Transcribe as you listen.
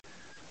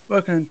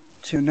Welcome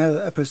to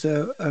another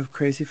episode of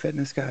Crazy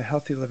Fitness Guy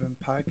Healthy Living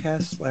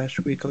Podcast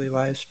 / weekly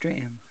live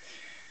stream.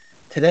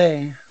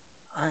 Today,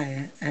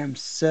 I am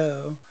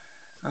so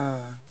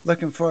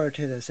looking forward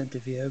to this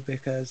interview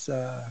because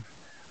I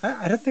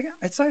don't think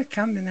I started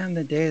counting down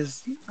the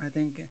days. I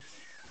think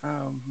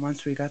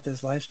once we got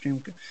this live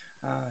stream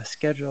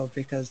scheduled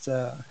because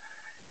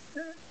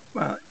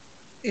well,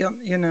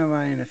 you know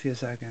why in a few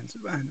seconds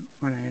when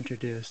I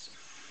introduce.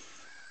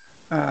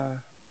 Uh,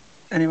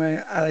 Anyway,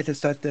 I like to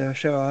start the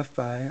show off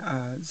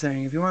by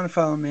saying if you want to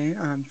follow me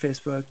on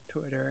Facebook,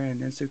 Twitter,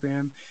 and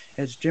Instagram,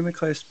 it's Jimmy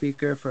Clare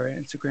Speaker for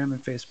Instagram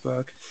and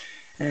Facebook,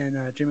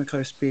 and Jimmy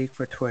Clare Speak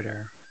for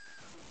Twitter.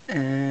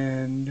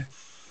 And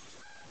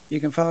you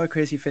can follow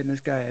Crazy Fitness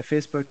Guy at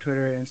Facebook,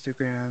 Twitter,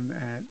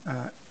 Instagram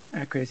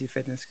at Crazy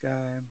Fitness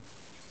Guy.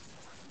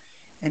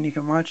 And you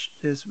can watch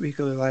this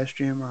weekly live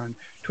stream on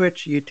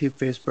Twitch, YouTube,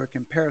 Facebook,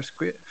 and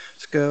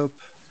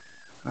Periscope.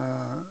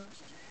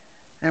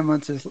 And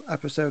once this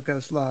episode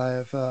goes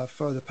live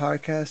for the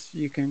podcast,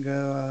 you can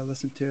go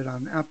listen to it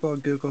on Apple,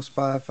 Google,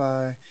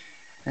 Spotify,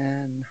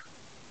 and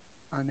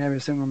on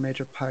every single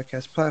major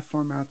podcast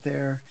platform out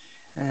there.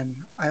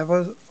 And I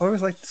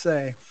always like to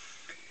say,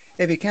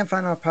 if you can't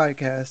find our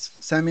podcast,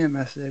 send me a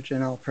message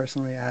and I'll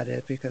personally add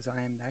it because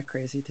I am that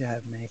crazy to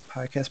have many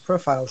podcast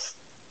profiles.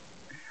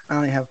 I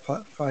only have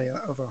probably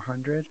over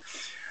 100,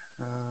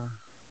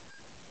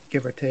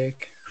 give or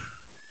take,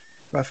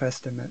 rough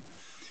estimate.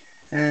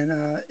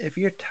 And if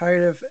you're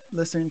tired of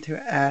listening to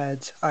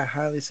ads, I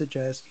highly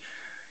suggest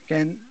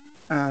again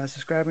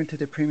subscribing to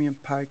the premium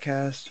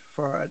podcast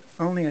for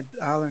only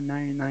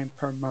 $1.99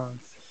 per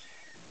month.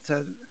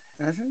 So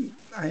I think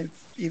I've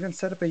even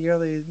set up a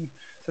yearly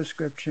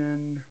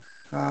subscription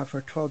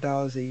for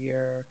 $12 a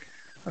year.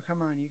 Oh,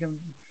 come on, you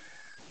can.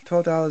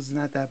 $12 is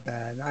not that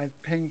bad. I'm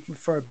paying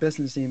for a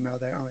business email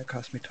that only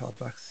cost me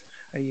 $12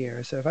 a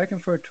year. So if I can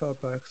afford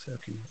 $12, so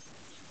can you.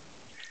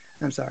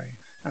 I'm sorry.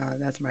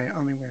 That's my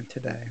only win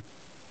today.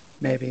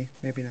 Maybe,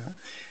 maybe not.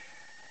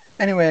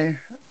 Anyway,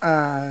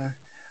 I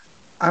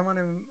want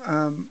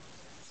to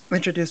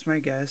introduce my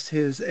guest,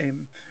 who's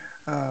a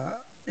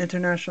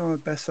international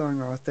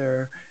best-selling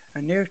author,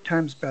 a New York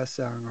Times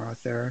best-selling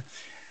author,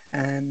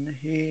 and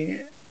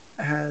he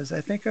has,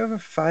 I think, over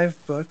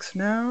 5 books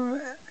now,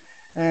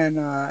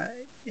 and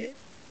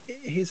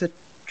he's a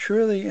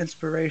truly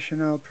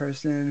inspirational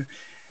person,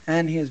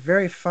 and he is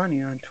very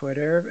funny on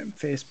Twitter,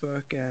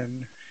 Facebook,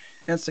 and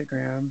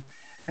Instagram,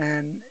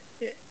 and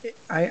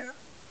I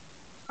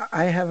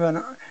I have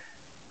an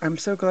I'm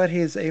so glad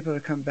he's able to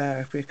come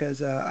back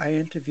because I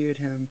interviewed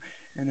him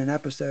in an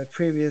episode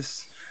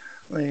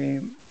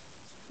previously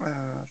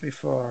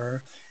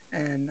before,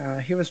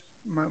 and he was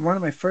one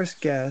of my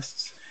first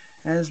guests,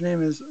 and his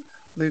name is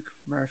Luke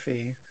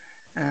Murphy.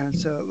 And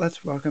so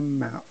let's welcome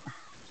him out.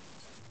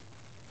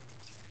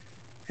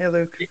 Hey,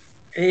 Luke.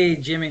 Hey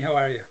Jimmy, how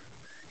are you?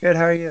 Good.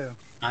 How are you?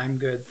 I'm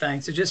good,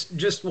 thanks. So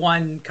just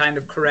one kind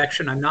of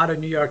correction. I'm not a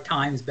New York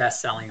Times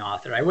best-selling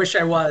author. I wish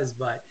I was,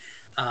 but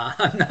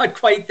I'm not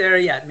quite there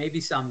yet.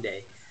 Maybe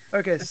someday.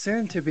 Okay,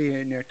 soon to be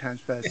a New York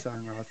Times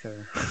best-selling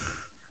author.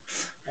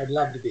 I'd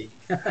love to be.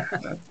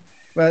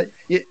 Well,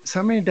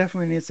 somebody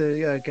definitely needs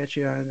to get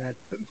you on that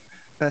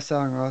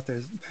best-selling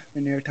authors,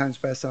 the New York Times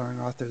best-selling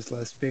authors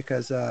list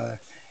because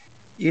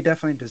you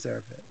definitely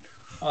deserve it.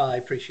 Well, I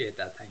appreciate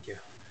that. Thank you.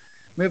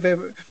 Move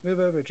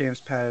over, James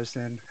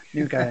Patterson,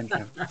 new guy in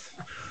town.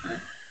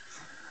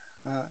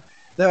 Uh,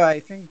 though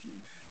I think,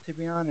 to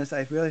be honest,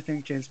 I really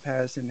think James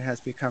Patterson has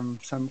become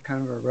some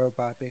kind of a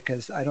robot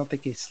because I don't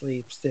think he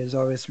sleeps. There's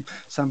always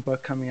some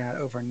book coming out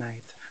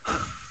overnight.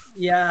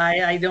 Yeah,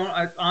 I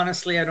don't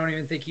honestly. I don't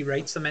even think he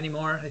writes them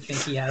anymore. I think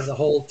he has a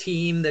whole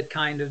team that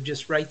kind of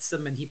just writes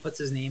them, and he puts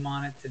his name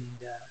on it.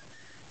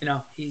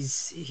 And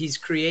he's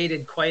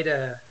created quite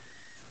a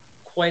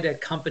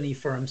company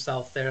for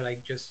himself there.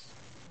 Like just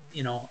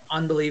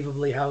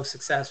unbelievably how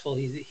successful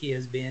he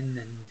has been,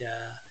 and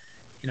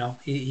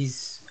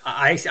he's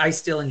I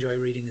still enjoy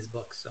reading his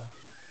books. So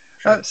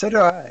sure. So do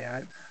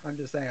I. I'm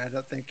just saying, I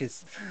don't think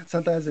it's.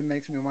 Sometimes it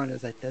makes me wonder,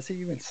 is like, does he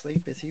even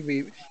sleep? Is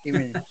he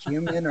even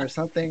human or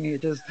something? He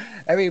just,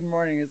 every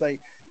morning is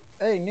like,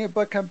 hey, new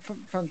book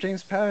from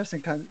James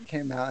Patterson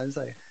came out. And it's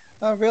like,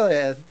 oh,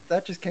 really?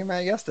 That just came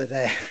out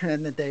yesterday.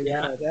 And the day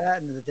Yeah, before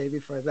that, and the day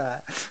before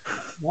that.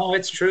 no,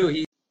 it's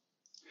true.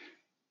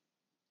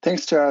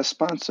 Thanks to our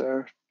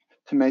sponsor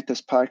to make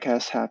this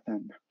podcast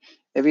happen.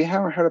 If you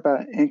haven't heard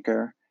about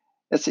Anchor,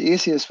 it's the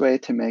easiest way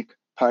to make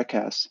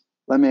podcasts.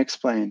 Let me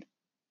explain.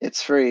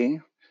 It's free.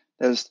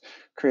 There's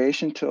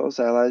creation tools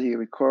that allow you to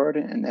record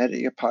and edit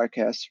your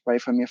podcast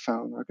right from your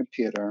phone or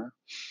computer.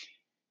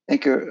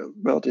 Anchor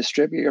will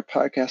distribute your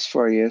podcast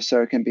for you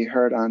so it can be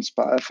heard on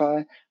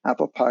Spotify,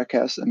 Apple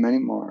Podcasts, and many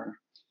more.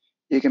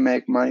 You can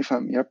make money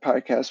from your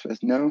podcast with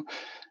no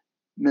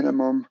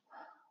minimum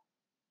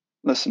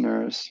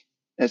listeners.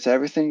 It's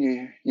everything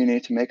you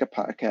need to make a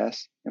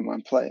podcast in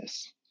one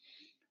place.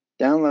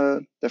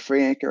 Download the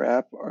free Anchor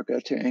app or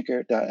go to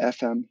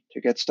anchor.fm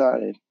to get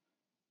started.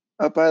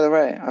 Oh, by the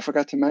way, I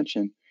forgot to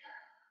mention,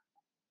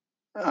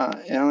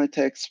 it only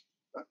takes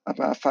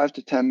about 5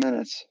 to 10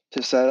 minutes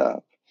to set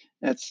up.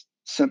 It's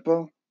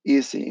simple,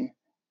 easy,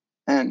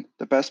 and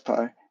the best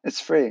part, it's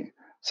free.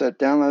 So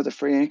download the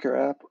free Anchor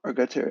app or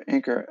go to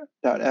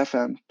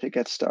anchor.fm to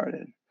get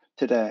started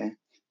today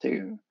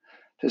to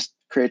just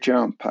create your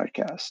own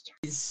podcast.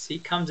 He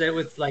comes out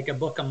with like a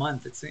book a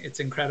month. It's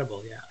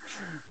incredible. Yeah.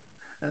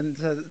 And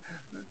so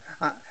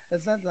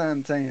it's not that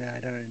I'm saying that I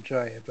don't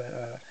enjoy it,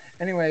 but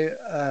anyway,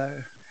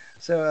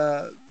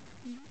 so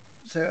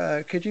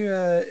could you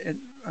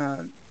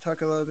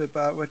talk a little bit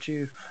about what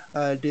you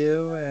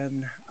do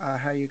and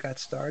how you got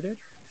started?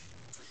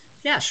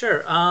 Yeah,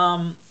 sure.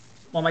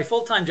 Well, my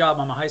full-time job,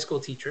 I'm a high school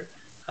teacher.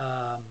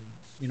 I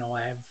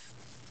have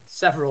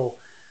several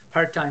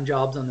part-time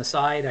jobs on the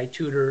side. I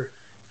tutor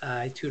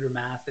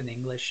math and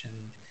English,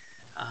 and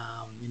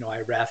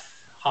I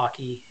ref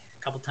hockey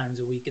a couple times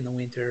a week in the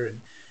winter,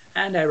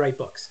 and I write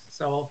books.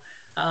 So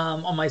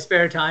on my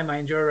spare time, I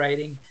enjoy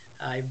writing.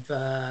 I've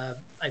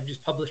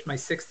just published my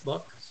 6th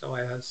book, so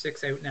I have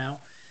 6 out now.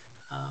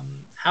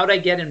 How did I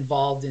get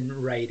involved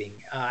in writing?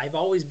 I've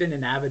always been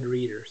an avid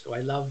reader, so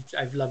I've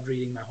loved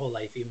reading my whole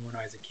life, even when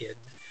I was a kid.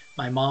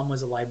 My mom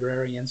was a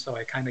librarian, so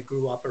I kind of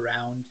grew up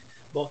around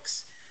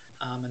books,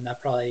 and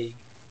that probably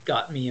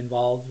got me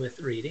involved with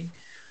reading.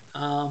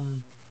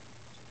 Um,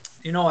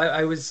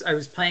 I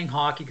was playing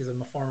hockey because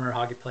I'm a former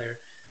hockey player.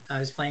 I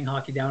was playing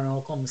hockey down in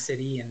Oklahoma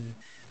City, and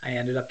I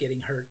ended up getting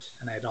hurt,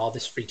 and I had all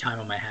this free time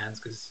on my hands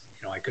because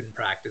I couldn't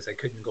practice, I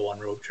couldn't go on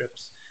road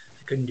trips,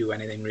 I couldn't do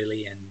anything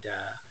really, and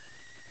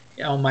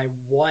my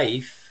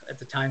wife at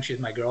the time, she was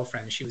my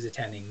girlfriend. She was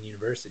attending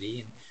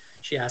university, and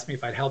she asked me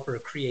if I'd help her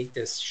create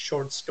this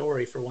short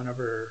story for one of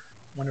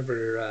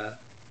her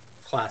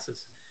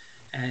classes.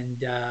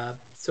 And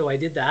so I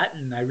did that,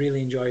 and I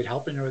really enjoyed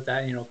helping her with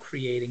that.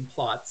 Creating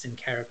plots and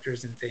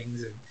characters and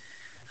things.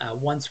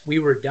 And once we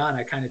were done,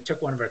 I kind of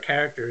took one of our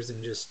characters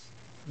and just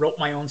wrote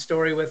my own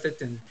story with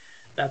it, and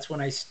that's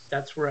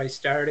where I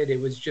started. It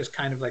was just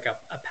kind of like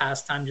a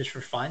pastime, just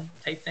for fun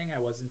type thing. I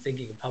wasn't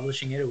thinking of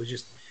publishing it. It was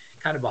just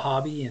kind of a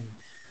hobby, and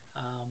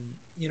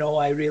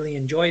I really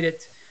enjoyed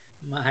it.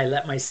 I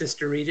let my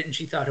sister read it, and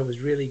she thought it was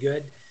really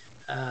good.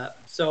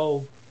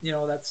 So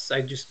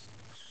I just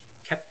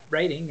kept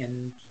writing,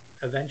 and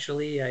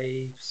eventually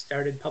I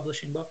started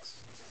publishing books.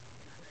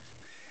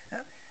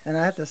 And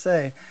I have to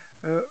say,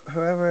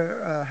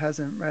 whoever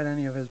hasn't read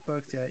any of his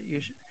books yet,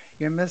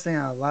 you're missing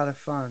out a lot of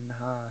fun.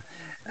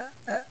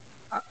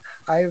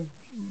 I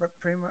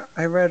pretty much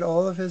I read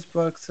all of his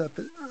books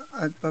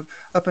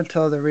up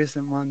until the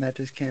recent one that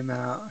just came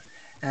out,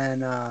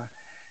 and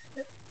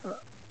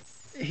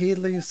he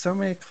leaves so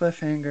many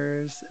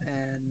cliffhangers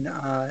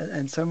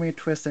and so many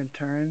twists and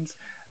turns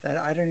that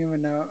I don't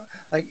even know.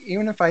 Like,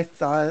 even if I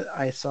thought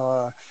I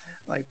saw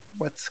like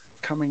what's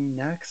coming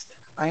next,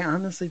 I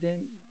honestly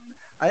didn't.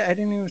 I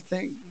didn't even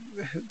think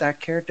that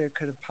character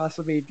could have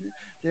possibly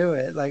do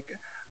it. Like,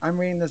 I'm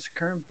reading this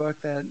current book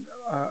that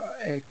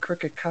a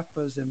crooked cop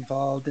was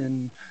involved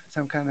in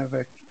some kind of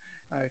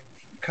a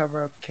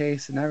cover-up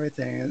case and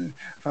everything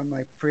from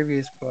like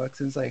previous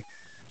books. And it's like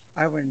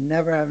I would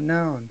never have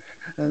known.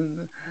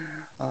 And,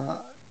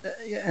 uh,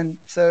 and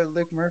so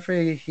Luke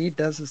Murphy, he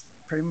does this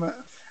pretty much.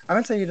 I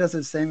wouldn't say he does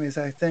the same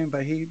exact thing,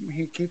 but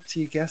he keeps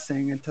you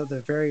guessing until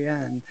the very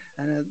end.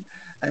 And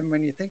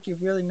when you think you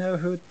really know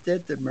who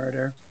did the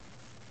murder,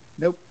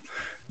 nope,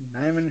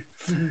 not even.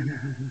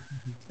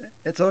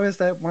 It's always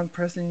that one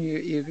person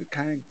you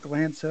kind of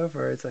glance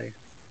over. It's like,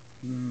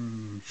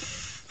 hmm.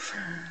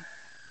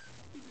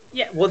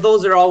 Yeah, well,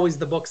 those are always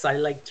the books I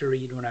liked to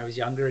read when I was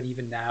younger, and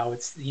even now,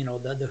 it's the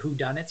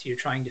whodunits. You're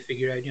trying to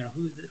figure out,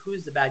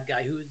 who's the bad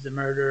guy, who's the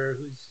murderer,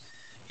 who's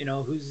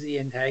the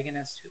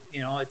antagonist.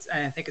 And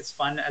I think it's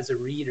fun as a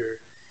reader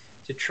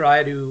to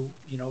try to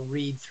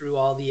read through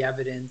all the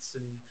evidence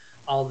and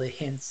all the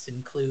hints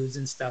and clues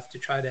and stuff to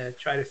try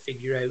to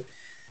figure out.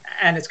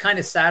 And it's kind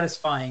of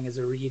satisfying as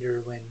a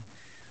reader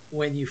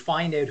when you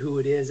find out who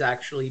it is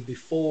actually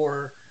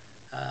before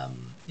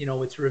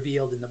it's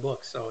revealed in the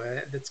book. So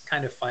that's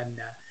kind of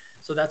fun.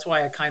 So that's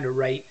why I kind of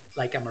write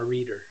like I'm a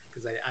reader,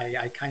 because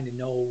I kind of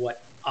know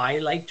what I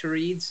like to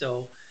read.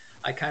 So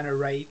I kind of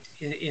write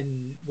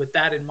in with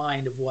that in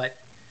mind of what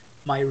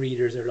my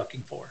readers are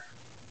looking for.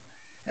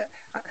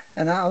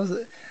 And I was,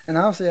 and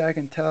obviously I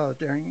can tell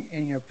during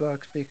in your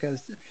books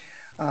because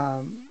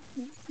um,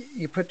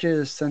 you put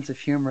your sense of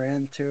humor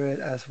into it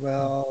as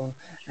well,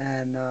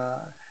 and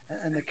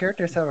the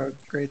characters have a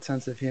great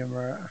sense of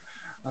humor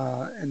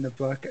in the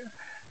book,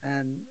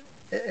 and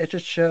it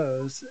just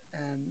shows.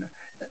 And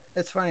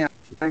it's funny. I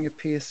was writing a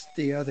piece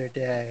the other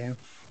day,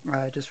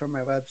 just for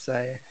my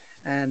website,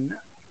 and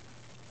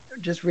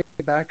just reading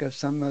back of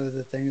some of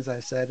the things I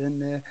said in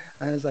there,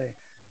 I was like,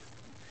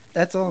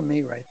 that's all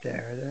me right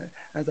there.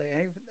 I was like,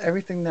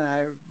 everything that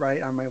I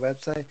write on my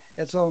website,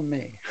 it's all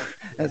me.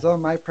 It's all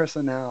my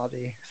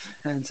personality,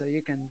 and so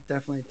you can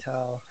definitely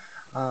tell.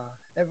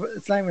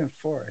 It's not even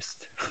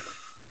forced.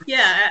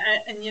 Yeah,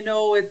 and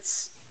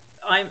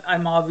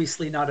I'm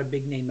obviously not a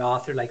big name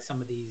author like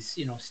some of these,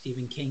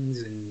 Stephen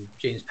King's and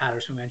James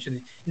Patterson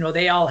mentioned.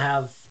 They all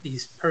have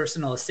these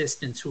personal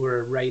assistants who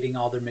are writing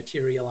all their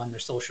material on their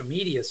social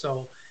media.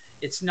 So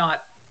it's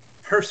not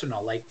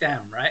personal like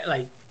them,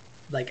 right?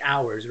 Like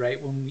ours,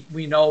 right? When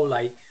we know,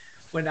 like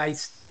when I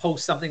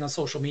post something on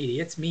social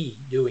media, it's me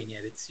doing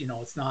it. It's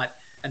not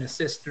an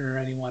assistant or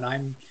anyone.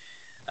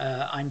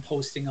 I'm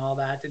posting all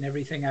that, and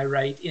everything I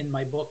write in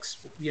my books.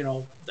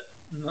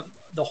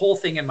 The whole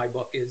thing in my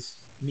book is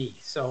me.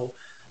 So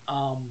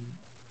um,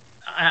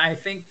 I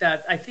think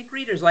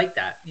readers like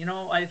that.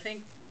 I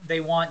think they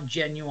want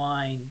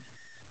genuine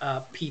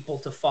people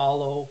to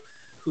follow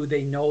who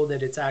they know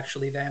that it's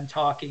actually them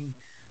talking.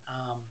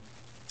 Um,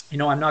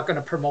 I'm not going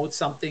to promote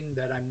something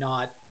that I'm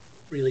not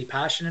really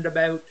passionate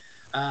about.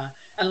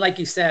 And like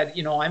you said,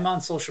 I'm on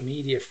social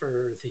media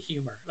for the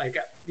humor. Like,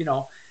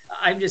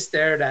 I'm just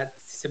there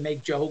to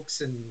make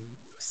jokes and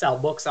sell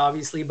books,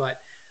 obviously.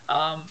 But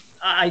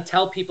I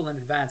tell people in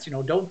advance,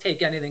 don't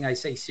take anything I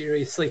say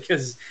seriously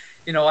because,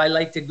 I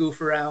like to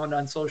goof around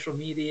on social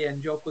media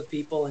and joke with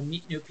people and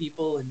meet new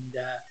people and,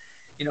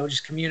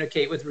 just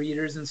communicate with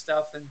readers and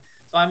stuff. And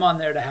so I'm on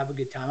there to have a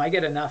good time. I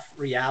get enough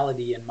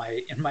reality in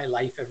my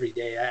life every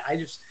day. I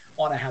just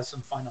want to have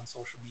some fun on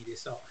social media.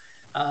 So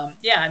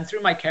yeah, and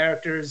through my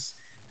characters,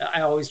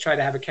 I always try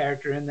to have a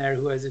character in there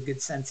who has a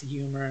good sense of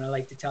humor, and I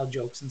like to tell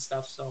jokes and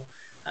stuff. So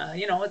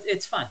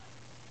it's fun.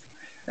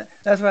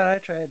 That's what I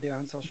try to do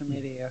on social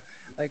media.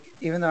 Like,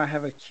 even though I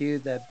have a queue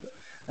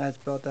that's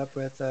built up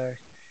with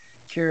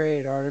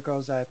curated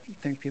articles I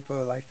think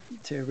people like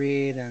to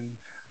read, and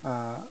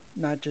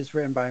not just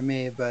written by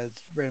me, but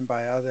it's written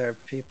by other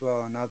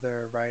people and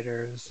other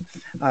writers.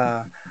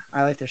 I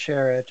like to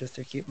share it just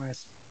to keep my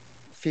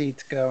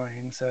feeds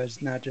going, so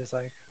it's not just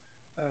like,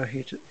 oh,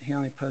 he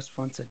only posts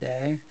once a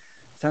day.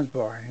 Sounds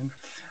boring.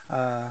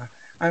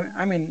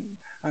 I mean,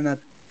 I'm not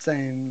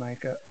saying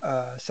like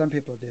some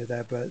people do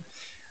that, but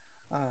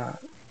uh,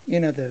 you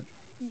know the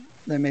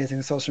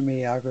amazing social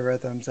media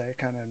algorithms that are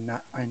kind of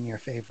not in your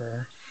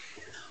favor.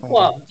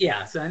 Well,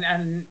 yes,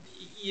 and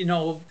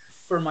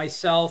for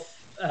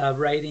myself,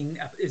 writing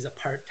is a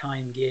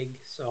part-time gig,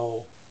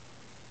 so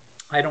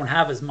I don't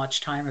have as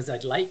much time as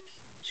I'd like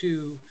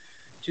to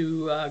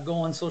go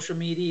on social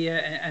media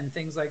and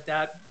things like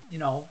that.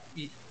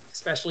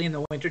 Especially in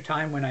the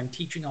wintertime when I'm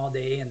teaching all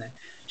day and then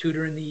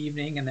tutor in the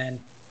evening, and then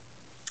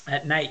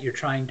at night you're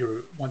trying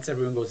to, once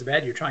everyone goes to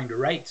bed, you're trying to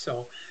write.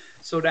 So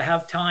to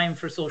have time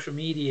for social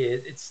media,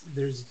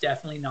 there's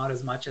definitely not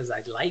as much as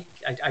I'd like.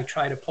 I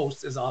try to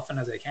post as often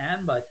as I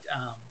can, but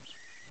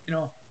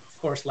of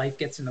course, life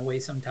gets in the way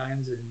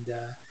sometimes, and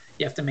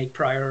you have to make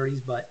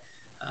priorities. But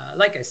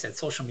like I said,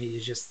 social media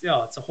is just,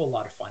 it's a whole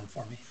lot of fun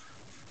for me.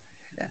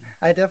 Yeah,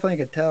 I definitely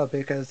could tell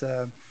because,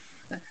 and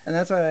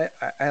that's what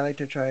I like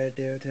to try to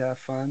do to have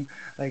fun.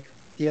 Like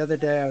the other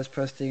day, I was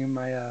posting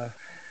my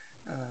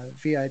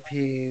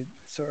VIP,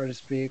 so to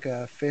speak,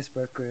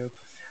 Facebook group.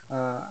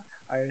 I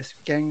was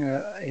getting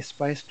a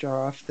spice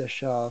jar off the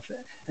shelf,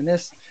 and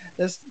this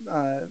this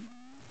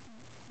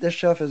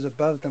shelf is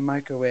above the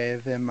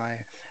microwave in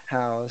my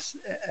house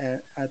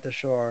at the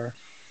shore.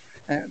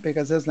 And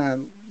because there's not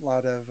a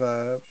lot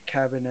of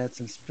cabinets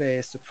and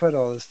space to put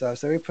all this stuff,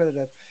 so we put it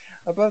up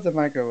above the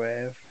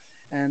microwave.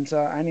 And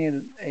so I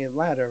need a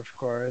ladder, of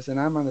course, and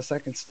I'm on the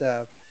second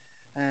step.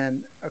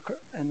 And of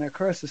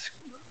course,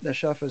 the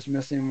shelf is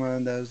missing one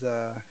of those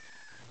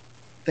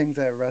things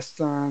that it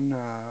rests on.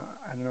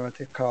 I don't know what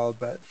they're called,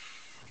 but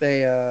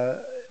they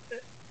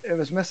it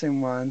was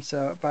missing one.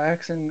 So by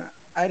accident,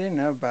 I didn't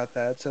know about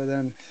that. So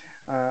then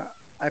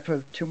I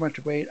put too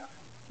much weight on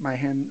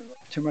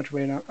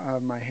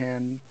my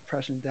hand,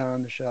 pressing down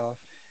on the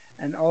shelf,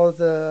 and all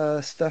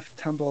the stuff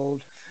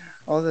tumbled,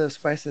 all the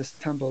spices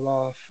tumbled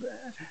off.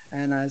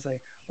 And I was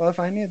like, well, if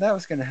I knew that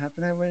was going to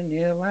happen, I wouldn't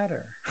need a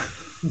ladder.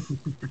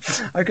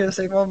 I could have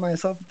saved all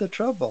myself the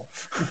trouble.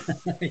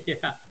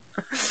 Yeah.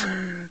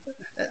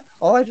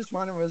 All I just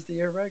wanted was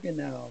the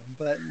oregano,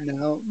 but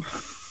no.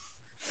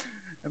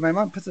 And my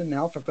mom puts it in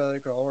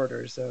alphabetical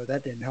order, so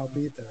that didn't help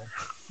either.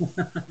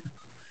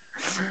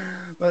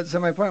 But so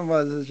my point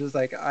was, it's just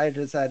like I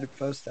just had to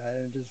post that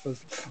and just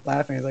was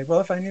laughing. It's like,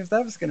 well, if I knew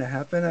that was going to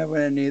happen, I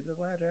wouldn't need the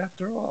ladder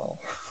after all.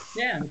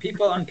 Yeah, and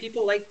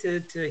people like to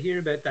hear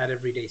about that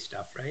everyday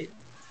stuff, right?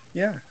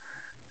 Yeah,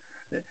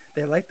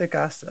 they like the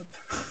gossip.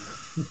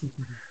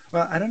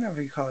 Well, I don't know if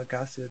you call it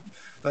gossip,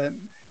 but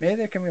maybe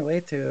they can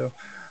relate to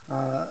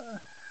uh,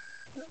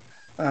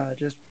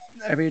 just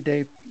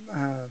everyday,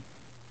 uh,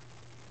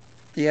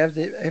 the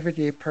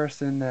everyday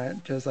person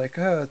that just like,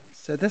 oh,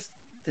 so this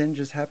didn't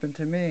just happen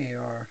to me,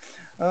 or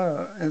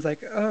oh, and it's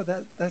like, oh,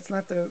 that's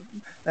not the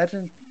that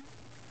didn't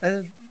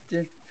that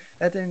didn't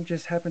that didn't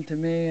just happen to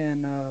me,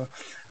 and I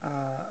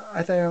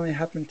thought it only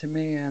happened to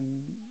me,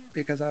 and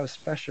because I was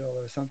special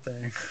or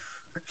something.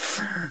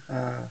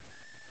 uh,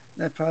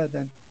 that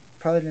probably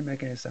didn't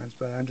make any sense,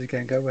 but I'm just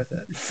gonna go with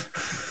it.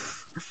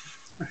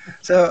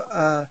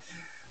 So,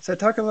 So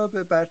talk a little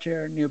bit about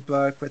your new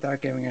book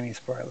without giving any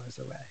spoilers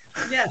away.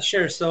 Yeah,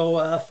 sure.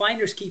 So,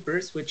 Finders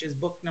Keepers, which is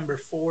book number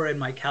 4 in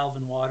my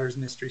Calvin Waters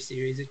mystery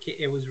series,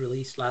 it was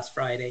released last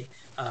Friday.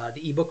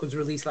 The ebook was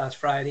released last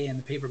Friday, and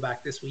the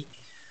paperback this week.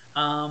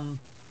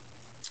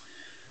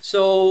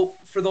 So,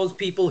 for those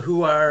people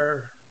who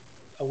are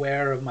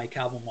aware of my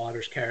Calvin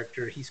Waters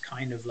character, he's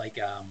kind of like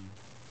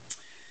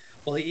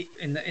well,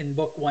 in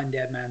book 1,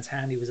 Dead Man's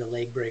Hand, he was a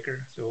leg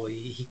breaker. So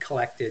he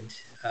collected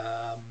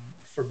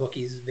for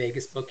bookies,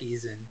 Vegas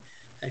bookies, and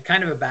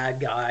kind of a bad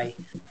guy.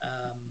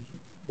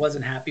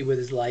 Wasn't happy with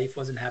his life,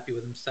 wasn't happy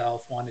with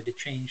himself, wanted to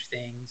change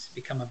things,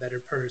 become a better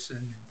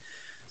person.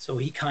 So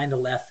he kind of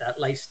left that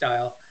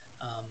lifestyle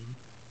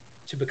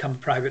to become a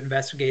private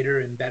investigator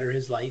and better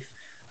his life.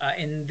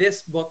 In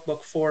this book,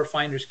 book 4,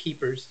 Finders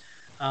Keepers,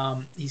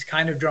 he's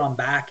kind of drawn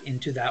back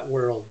into that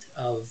world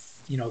of,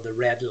 the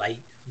red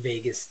light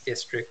Vegas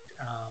district,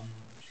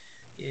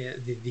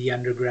 the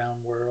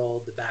underground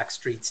world, the back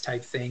streets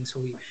type thing.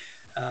 So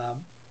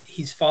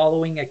he's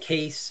following a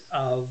case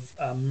of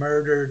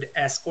murdered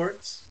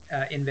escorts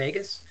in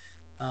Vegas.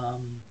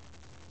 And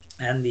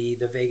the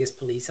Vegas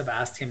police have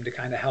asked him to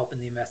kind of help in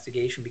the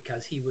investigation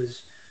because he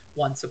was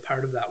once a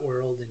part of that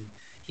world and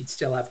he'd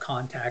still have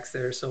contacts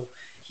there. So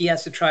he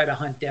has to try to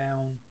hunt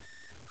down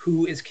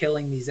who is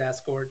killing these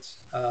escorts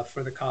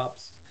for the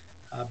cops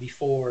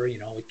before,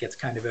 it gets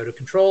kind of out of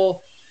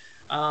control.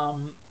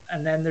 And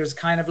then there's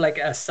kind of like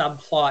a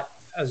subplot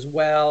as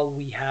well.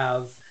 We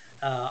have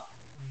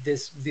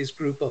this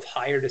group of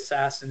hired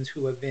assassins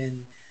who have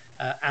been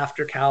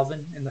after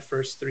Calvin in the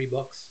first 3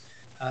 books.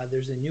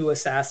 There's a new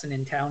assassin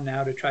in town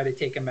now to try to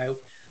take him out.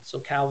 So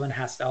Calvin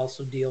has to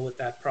also deal with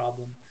that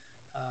problem.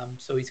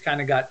 So he's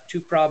kind of got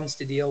 2 problems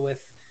to deal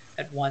with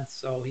at once.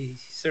 So he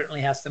certainly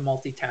has to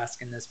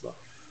multitask in this book.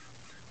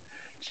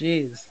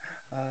 Jeez,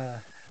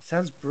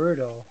 sounds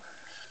brutal.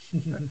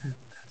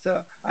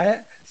 So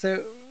I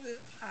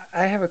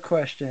have a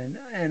question,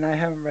 and I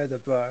haven't read the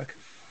book,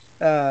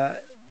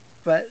 but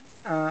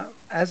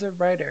as a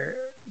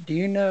writer, do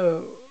you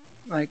know,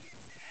 like,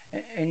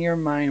 in your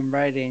mind,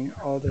 writing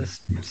all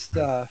this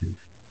stuff,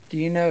 do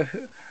you know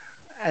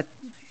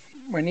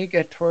when you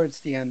get towards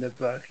the end of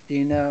the book, do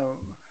you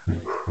know?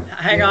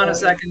 Hang on a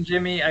second,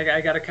 Jimmy. I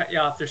got to cut you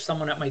off. There's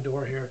someone at my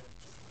door here.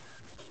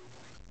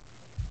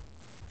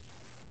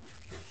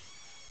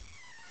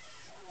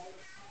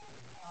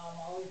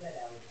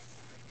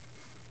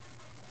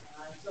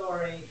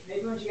 Sorry.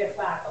 Maybe when she gets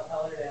back, I'll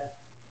tell her to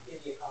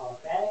give you a call,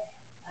 okay?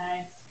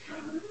 Thanks.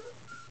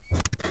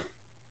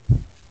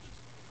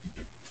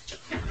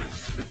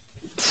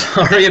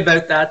 Sorry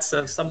about that.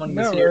 So someone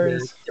was here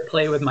to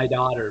play with my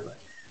daughter, but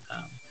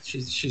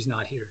she's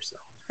not here. So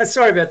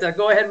sorry about that.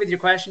 Go ahead with your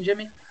question,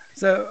 Jimmy.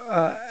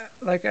 So,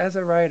 like as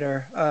a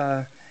writer,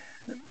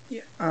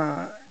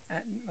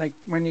 like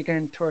when you're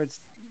getting towards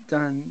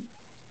done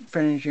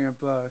finishing a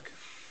book,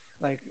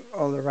 like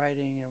all the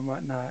writing and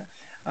whatnot,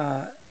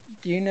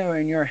 do you know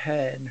in your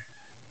head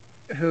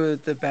who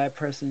the bad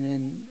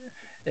person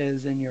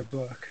is in your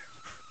book?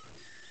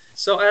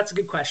 So that's a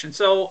good question.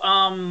 So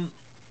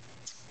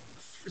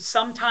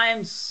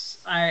sometimes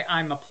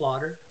I'm a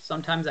plotter.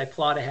 Sometimes I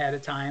plot ahead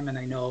of time and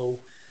I know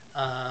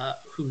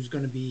who's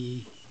going to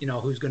be,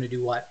 who's going to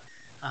do what,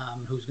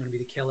 who's going to be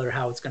the killer,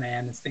 how it's going to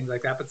end, and things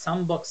like that. But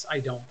some books I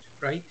don't,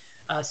 right?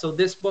 So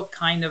this book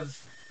I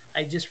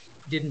just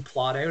didn't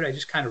plot out. I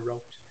just kind of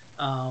wrote.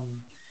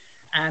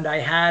 And I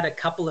had a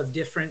couple of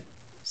different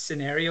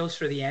scenarios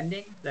for the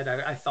ending that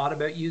I thought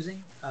about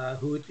using,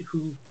 who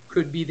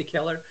could be the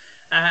killer.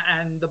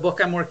 And the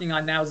book I'm working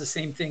on now is the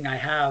same thing. I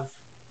have,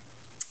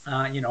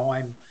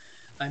 I'm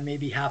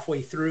maybe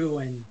halfway through,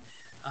 and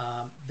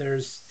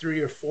there's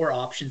 3 or 4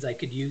 options I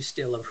could use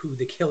still of who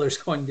the killer's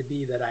going to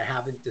be that I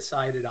haven't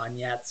decided on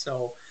yet.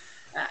 So,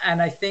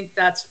 and I think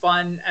that's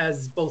fun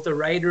as both a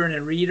writer and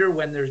a reader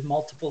when there's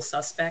multiple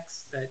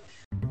suspects that.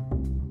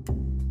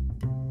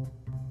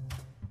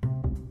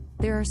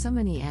 There are so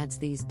many ads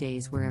these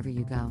days wherever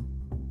you go.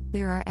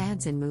 There are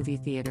ads in movie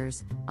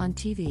theaters, on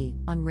TV,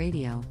 on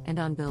radio, and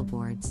on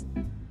billboards.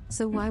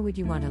 So why would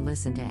you want to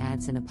listen to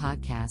ads in a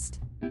podcast?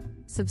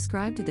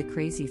 Subscribe to the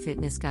Crazy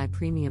Fitness Guy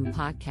Premium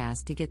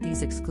Podcast to get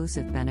these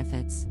exclusive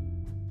benefits.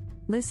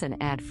 Listen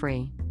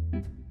ad-free.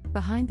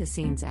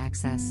 Behind-the-scenes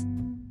access.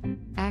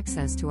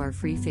 Access to our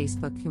free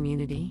Facebook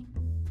community.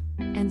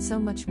 And so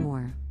much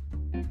more.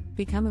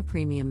 Become a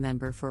premium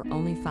member for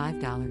only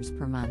 $5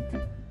 per month.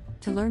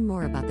 To learn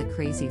more about the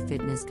Crazy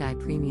Fitness Guy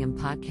Premium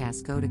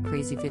Podcast, go to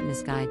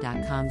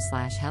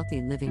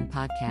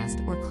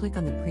crazyfitnessguy.com/healthylivingpodcast or click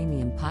on the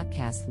Premium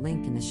Podcast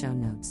link in the show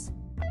notes.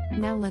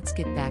 Now let's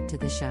get back to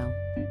the show.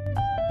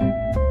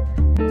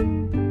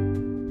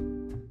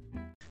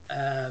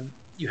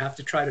 You have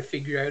to try to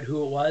figure out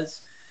who it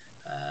was.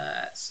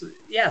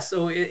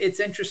 So it's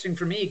interesting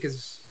for me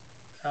because,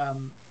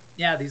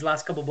 these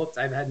last couple books,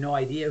 I've had no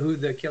idea who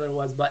the killer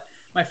was, but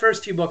my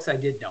first few books I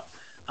did know.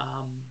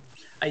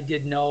 I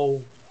did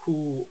know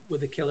who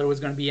the killer was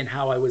going to be and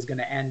how I was going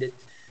to end it.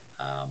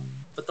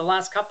 But the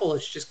last couple,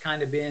 it's just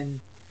kind of been,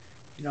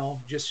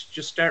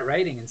 just start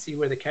writing and see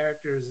where the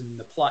characters and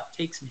the plot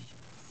takes me.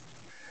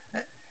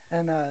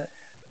 And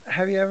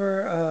have you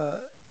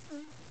ever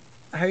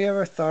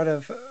thought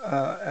of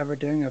ever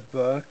doing a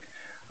book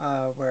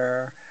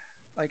where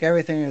like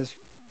everything is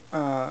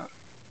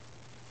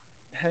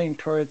heading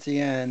towards the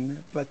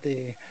end, but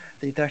the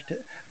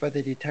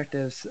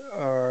detectives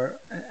are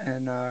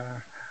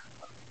and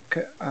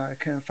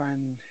couldn't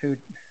find who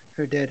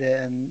did it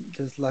and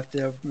just left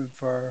it open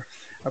for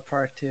a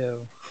part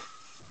two?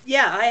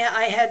 Yeah,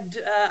 I had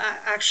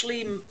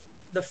actually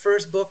the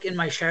first book in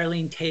my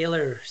Charlene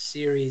Taylor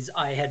series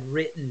I had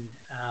written,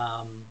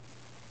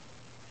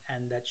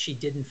 and that she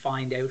didn't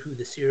find out who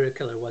the serial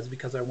killer was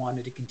because I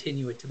wanted to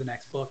continue it to the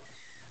next book.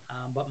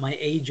 But my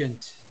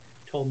agent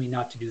told me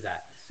not to do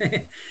that.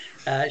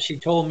 She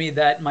told me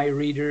that my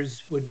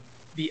readers would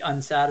be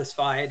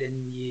unsatisfied,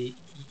 and you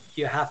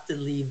have to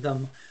leave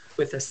them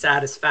with a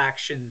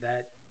satisfaction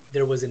that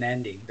there was an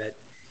ending, that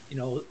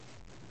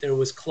there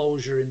was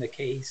closure in the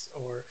case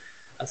or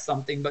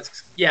something. But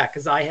yeah,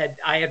 because I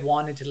had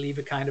wanted to leave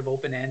it kind of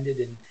open ended,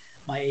 and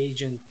my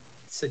agent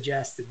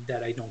suggested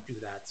that I don't do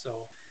that.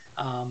 So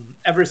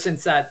ever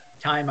since that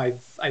time,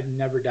 I've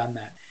never done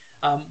that.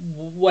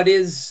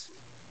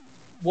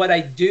 What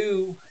I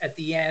do at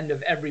the end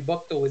of every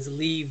book, though, is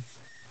leave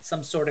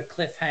some sort of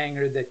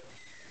cliffhanger that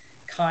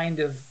kind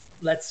of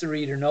lets the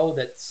reader know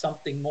that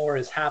something more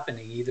is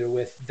happening, either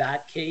with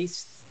that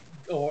case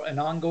or an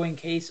ongoing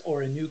case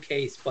or a new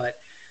case. But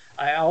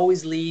I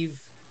always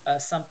leave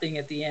something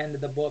at the end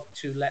of the book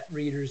to let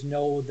readers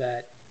know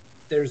that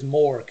there's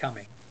more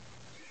coming.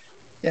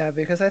 Yeah,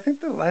 because I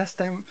think the last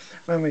time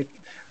when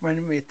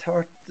we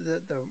talked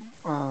the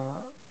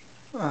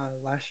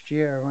last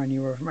year when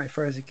you were my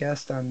first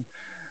guest on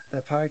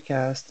the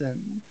podcast,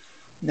 and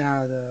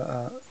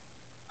now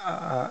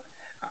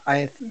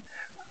I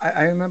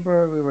I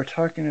remember we were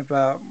talking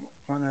about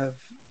one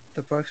of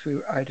the books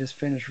I just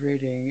finished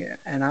reading,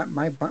 and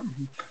my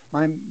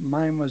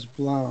mind was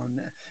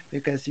blown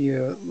because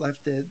you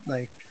left it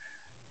like,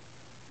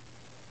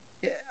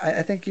 yeah,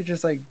 I think you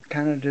just like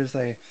kind of just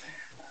like,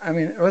 I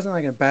mean, it wasn't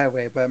like in a bad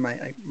way, but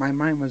my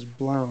mind was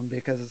blown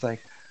because it's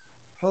like,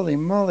 holy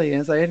moly!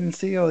 And it's like I didn't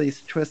see all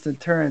these twists and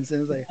turns. And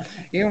it was like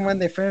even when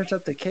they finished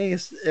up the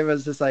case, it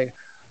was just like,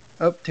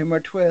 oh, two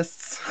more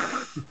twists.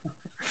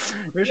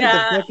 Usually the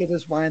Yeah, book it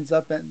just winds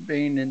up at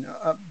being an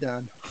up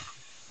done.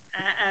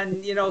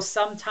 and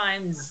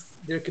sometimes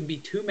there can be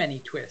too many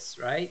twists,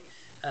 right?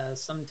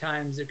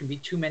 Sometimes there can be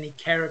too many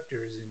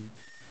characters, and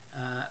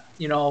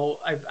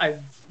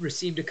I've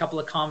received a couple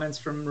of comments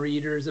from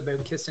readers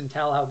about Kiss and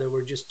Tell, how there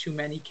were just too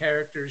many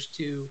characters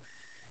to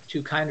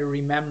kind of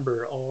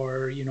remember,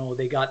 or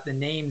they got the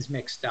names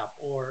mixed up,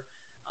 or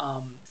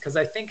because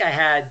I think I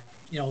had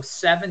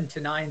 7 to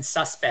 9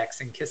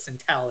 suspects in Kiss and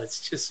Tell.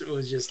 It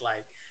was just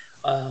like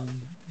I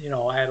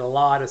had a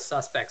lot of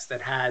suspects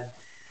that had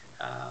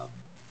um,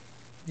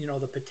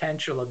 the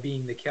potential of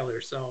being the killer.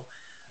 So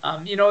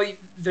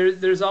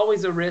there's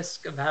always a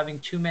risk of having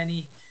too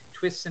many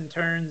twists and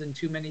turns and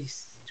too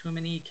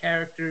many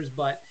characters,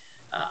 but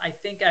I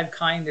think I've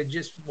kind of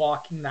just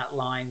walking that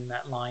line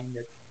that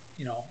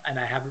and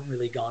I haven't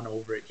really gone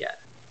over it yet.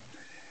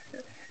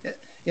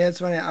 Yeah, it's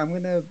funny. I'm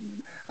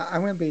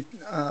gonna be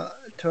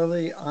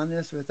totally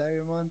honest with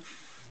everyone.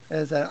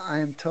 Is that I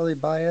am totally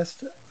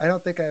biased. I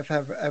don't think I've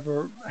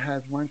ever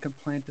had one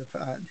complaint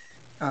about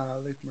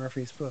Luke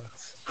Murphy's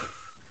books.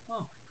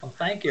 Oh, well,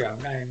 thank you.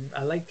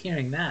 I like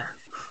hearing that.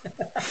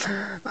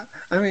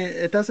 I mean,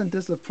 it doesn't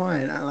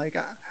disappoint.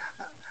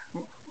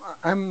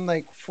 I'm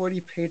like 40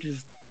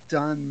 pages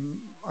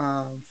done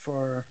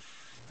for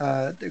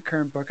the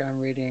current book I'm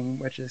reading,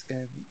 which is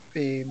going to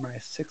be my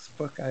 6th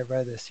book I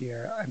read this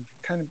year. I'm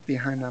kind of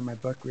behind on my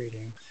book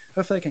reading.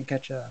 Hopefully, I can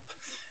catch up.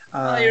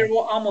 Well, you're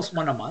almost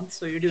one a month,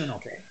 so you're doing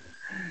okay.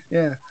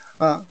 Yeah,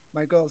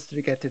 my goal is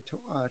to get to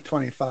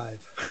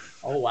 25.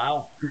 Oh,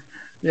 wow.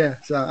 Yeah,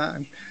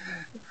 so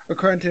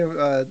according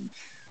to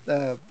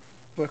the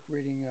book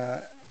reading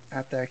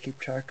app that I keep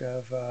track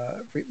of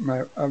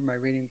my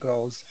reading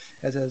goals,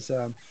 it says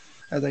I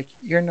was like,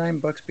 you're 9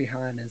 books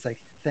behind. And it's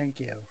like, thank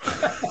you.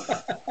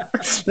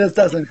 This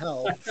doesn't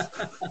help.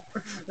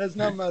 There's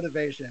no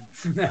motivation.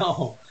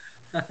 No.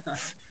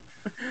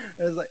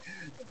 It's like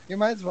you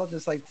might as well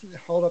just like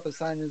hold up a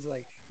sign and it's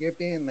like, you're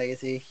being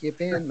lazy. You're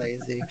being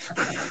lazy.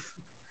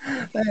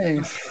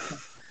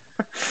 Thanks.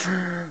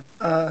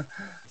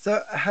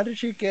 So how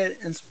did you get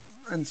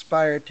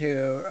inspired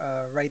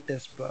to write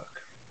this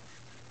book?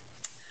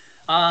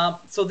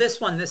 So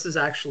this is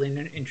actually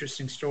an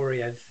interesting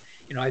story. I've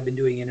been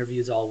doing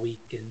interviews all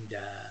week and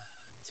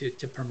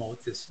to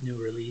promote this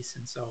new release,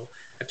 and so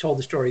I've told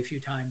the story a few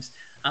times.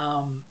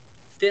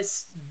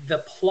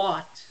 The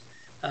plot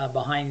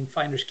behind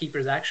Finders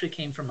Keepers actually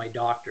came from my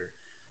doctor.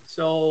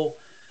 So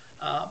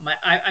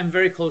I'm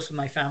very close with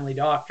my family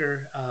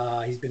doctor.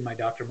 He's been my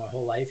doctor my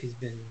whole life. He's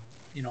been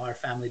our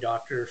family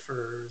doctor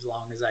for as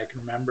long as I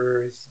can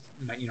remember, as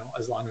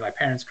long as my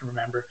parents can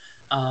remember.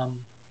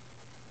 And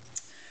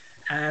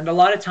a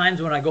lot of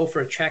times when I go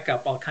for a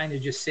checkup, I'll kind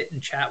of just sit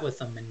and chat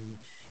with him, and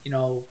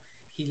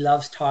he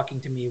loves talking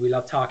to me. We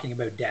love talking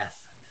about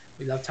death.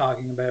 We love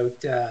talking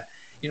about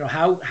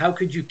how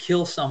could you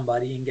kill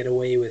somebody and get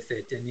away with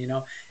it?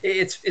 And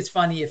it's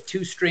funny, if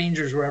two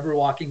strangers were ever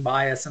walking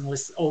by us and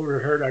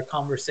overheard our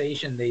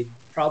conversation, they'd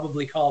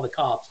probably call the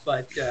cops.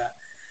 But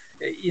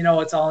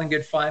it's all in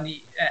good fun.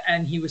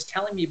 And he was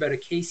telling me about a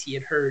case he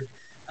had heard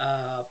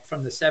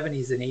from the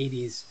 70s and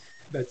 80s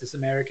about this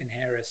American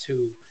heiress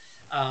who,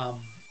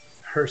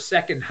 her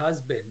second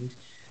husband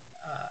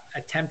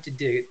attempted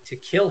to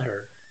kill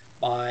her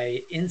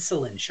by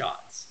insulin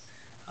shots.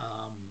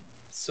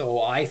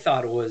 So I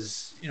thought it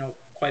was,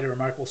 quite a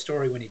remarkable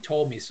story when he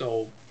told me.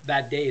 So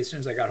that day, as soon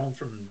as I got home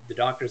from the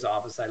doctor's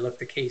office, I looked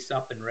the case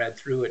up and read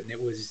through it, and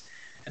it was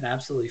an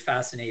absolutely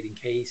fascinating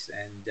case.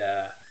 And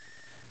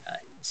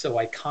so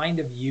I kind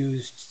of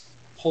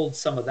pulled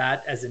some of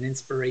that as an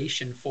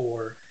inspiration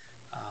for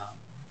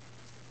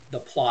the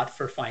plot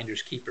for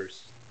Finders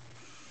Keepers.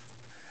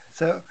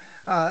 So,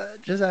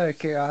 just out of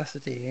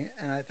curiosity,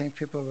 and I think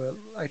people would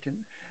like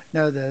to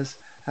know this,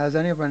 has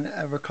anyone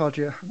ever called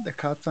the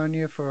cops on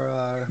you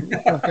for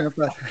looking up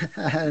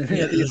any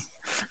of these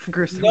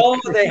gruesome? No,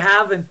 they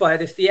haven't.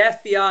 But if the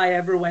FBI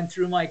ever went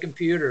through my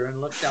computer and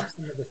looked up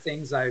some of the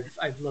things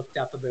I've looked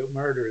up about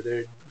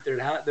murder,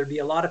 there'd be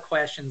a lot of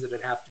questions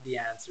that'd have to be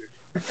answered.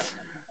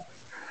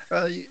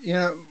 Well,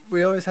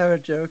 we always have a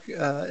joke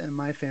in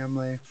my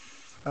family.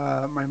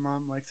 My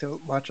mom likes to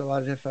watch a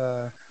lot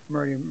of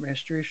murder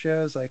mystery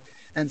shows like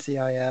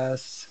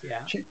NCIS.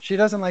 Yeah. She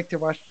doesn't like to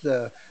watch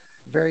the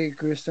very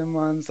gruesome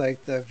ones,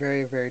 like the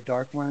very, very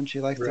dark ones. She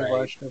likes to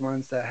watch the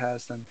ones that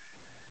have some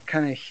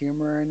kind of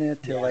humor in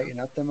it to lighten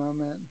up the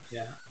moment.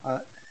 Yeah.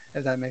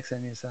 If that makes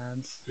any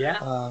sense.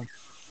 Yeah.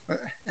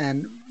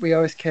 And we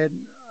always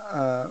kid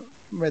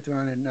with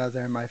one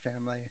another in my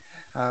family.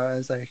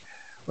 It's like,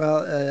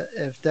 well,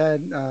 if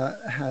Dad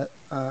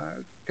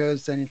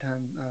goes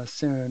anytime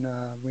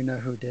soon, we know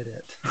who did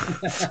it.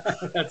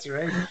 That's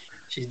right.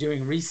 She's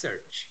doing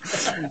research.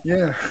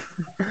 Yeah.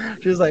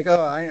 She's like,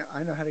 oh,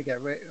 I know how to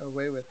get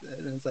away with it.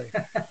 And it's like,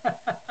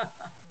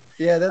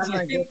 yeah, that's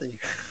not guilty.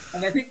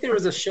 And I think there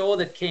was a show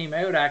that came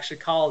out actually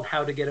called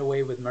How to Get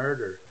Away with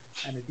Murder.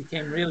 And it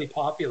became really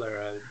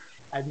popular.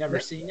 I've never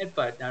seen it,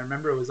 but I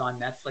remember it was on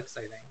Netflix,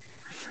 I think.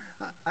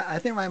 I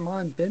think my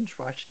mom binge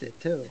watched it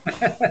too.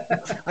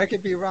 I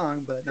could be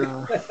wrong, but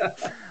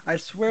I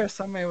swear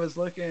somebody was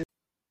looking.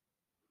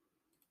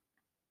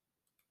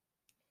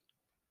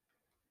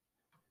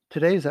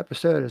 Today's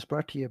episode is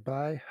brought to you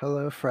by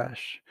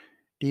HelloFresh.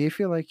 Do you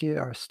feel like you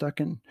are stuck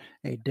in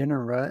a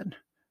dinner rut?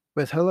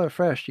 With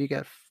HelloFresh, you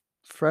get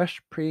fresh,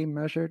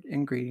 pre-measured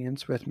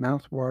ingredients with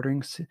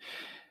mouth-watering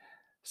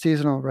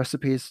seasonal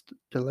recipes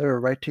delivered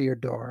right to your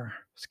door.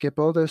 Skip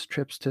all those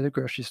trips to the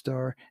grocery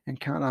store and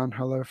count on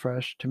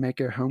HelloFresh to make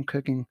your home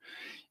cooking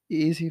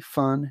easy,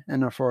 fun,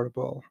 and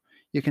affordable.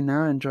 You can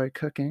now enjoy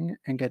cooking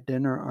and get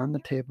dinner on the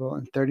table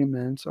in 30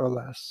 minutes or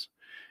less.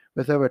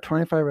 With over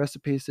 25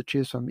 recipes to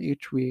choose from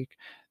each week,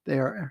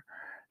 there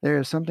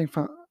is something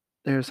for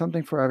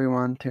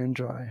everyone to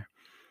enjoy.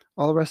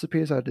 All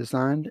recipes are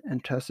designed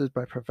and tested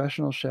by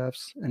professional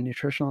chefs and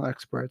nutritional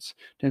experts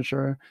to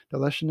ensure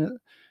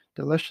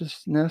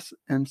deliciousness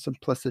and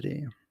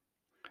simplicity.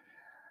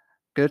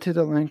 Go to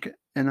the link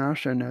in our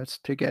show notes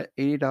to get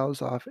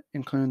 $80 off,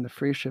 including the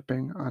free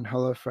shipping on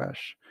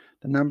HelloFresh,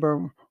 the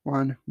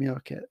 #1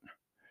 meal kit.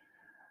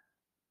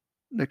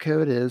 The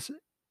code is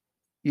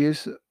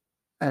use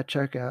at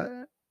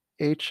checkout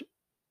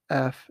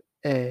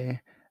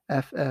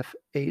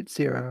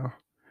HFAFF80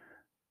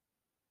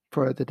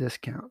 for the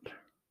discount.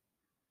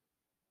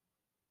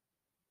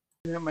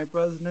 My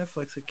brother's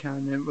Netflix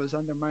account, and it was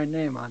under my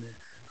name on it.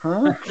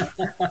 Huh?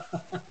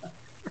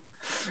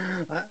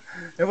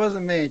 It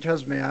wasn't me.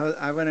 Trust me.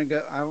 I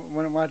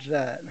wouldn't watch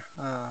that.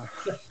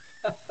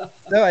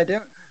 Though I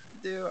do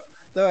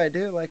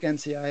like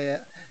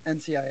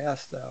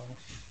NCIS though.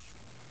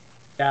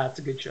 Yeah, it's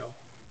a good show.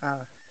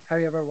 Have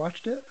you ever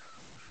watched it?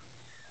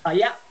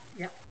 Yeah.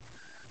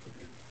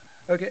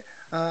 Okay.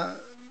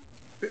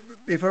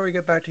 Before we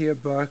get back to your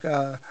book,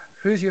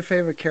 who's your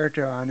favorite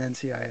character on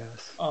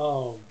NCIS?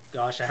 Oh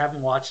gosh, I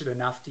haven't watched it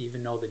enough to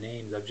even know the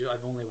names.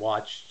 I've only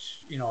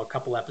watched a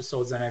couple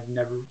episodes, and I've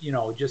never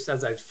just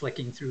as I'm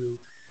flicking through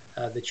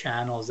the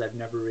channels, I've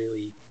never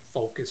really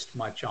focused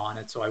much on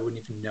it, so I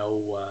wouldn't even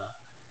know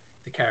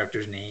the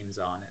characters' names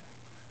on it.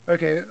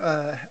 Okay.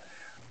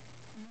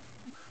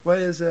 What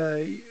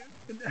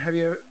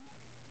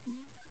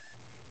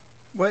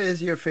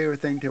is your favorite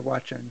thing to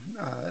watch on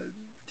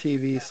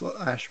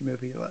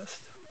TV/movie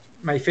list?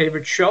 My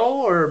favorite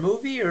show or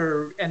movie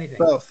or anything?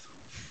 Both.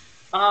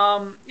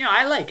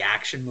 I like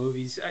action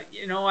movies.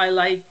 I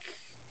like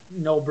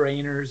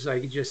no-brainers. I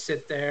could just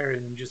sit there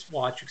and just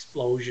watch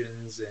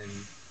explosions and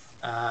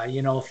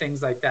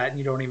things like that, and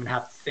you don't even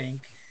have to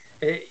think.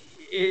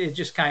 It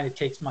just kind of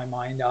takes my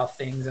mind off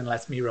things and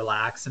lets me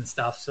relax and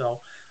stuff.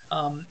 So,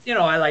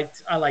 I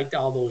liked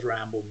all those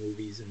Rambo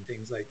movies and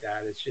things like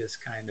that. It's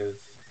just kind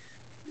of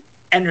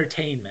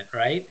entertainment,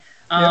 right?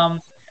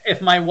 Yep.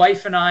 if my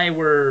wife and I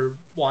were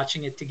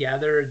watching it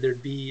together,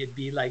 it'd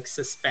be like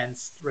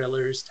suspense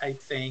thrillers type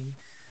thing.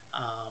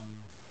 Um,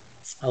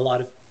 a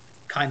lot of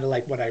kind of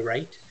like what I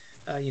write,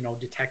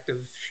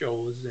 detective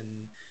shows,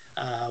 and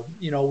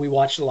we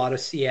watched a lot of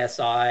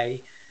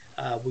CSI.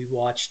 We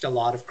watched a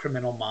lot of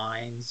Criminal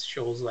Minds,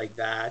 shows like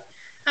that,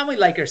 and we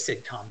like our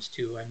sitcoms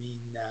too. I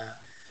mean,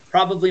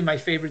 probably my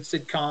favorite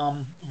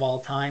sitcom of all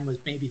time was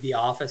maybe The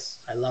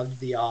Office. I loved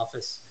The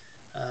Office.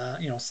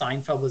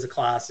 Seinfeld was a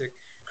classic.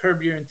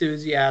 Curb Your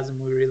Enthusiasm,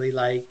 we really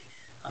like.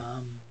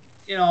 Um,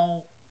 you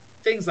know,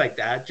 things like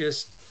that.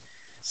 Just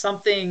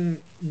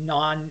something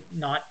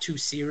not too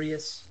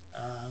serious.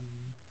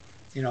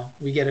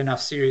 We get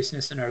enough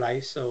seriousness in our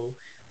life, so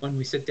when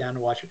we sit down to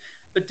watch it.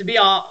 But to be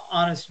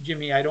honest,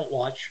 Jimmy, I don't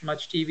watch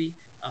much TV.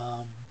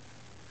 Um,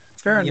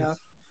 Fair you know,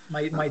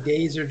 enough. my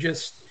days are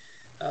just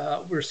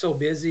we're so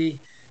busy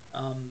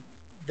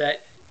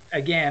that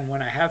again,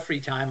 when I have free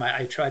time,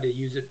 I try to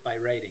use it by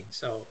writing.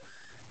 So,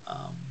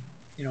 um,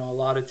 a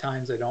lot of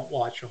times I don't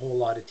watch a whole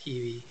lot of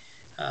TV.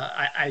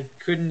 I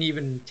couldn't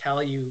even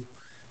tell you.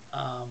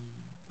 Um,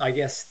 I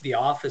guess The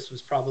Office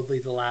was probably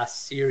the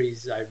last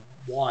series I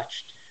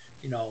watched.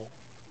 You know,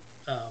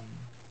 um,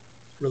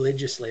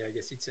 religiously, I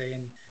guess you'd say.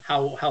 And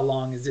how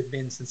long has it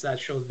been since that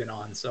show's been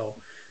on? So,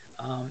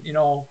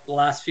 the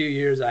last few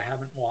years I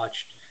haven't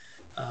watched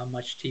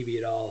much TV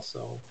at all.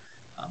 So,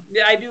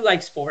 yeah, I do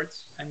like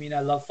sports. I mean,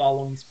 I love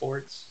following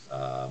sports.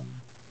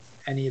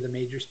 Any of the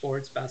major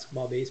sports: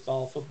 basketball,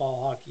 baseball,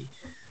 football, hockey.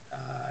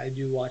 I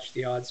do watch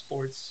the odd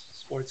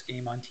sports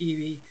game on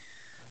TV.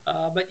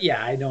 But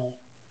yeah, I don't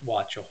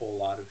watch a whole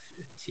lot of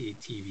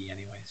TV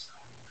anyways.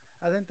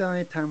 I think the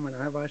only time when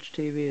I watch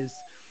TV is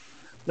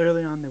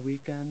literally on the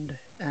weekend,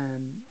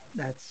 and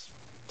that's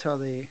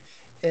totally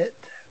it.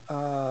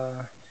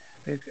 Uh,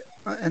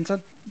 and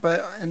so,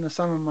 but in the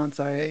summer months,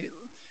 I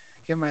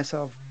give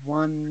myself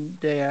one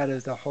day out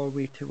of the whole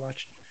week to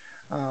watch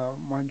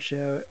one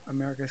show,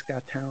 America's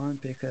Got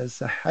Talent,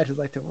 because I just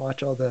like to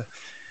watch all the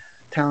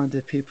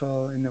talented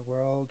people in the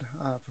world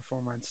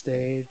perform on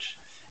stage.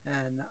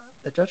 And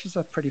the judges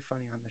are pretty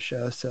funny on the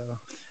show, so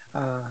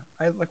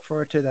I look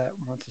forward to that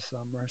once a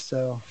summer.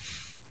 So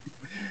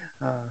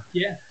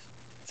Yeah.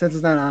 since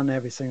it's not on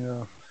every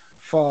single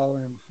fall,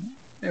 and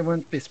it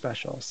wouldn't be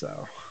special.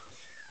 So,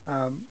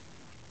 um,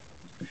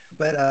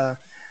 but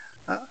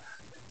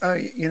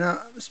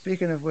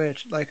speaking of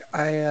which, like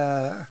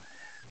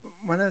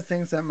one of the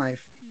things that my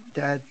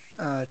dad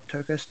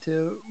took us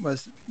to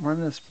was one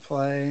of this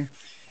play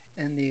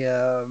in the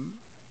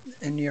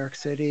in New York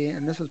City,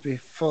 and this was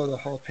before the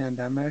whole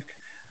pandemic.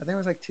 I think it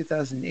was like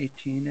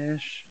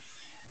 2018-ish,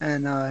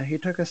 and he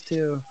took us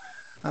to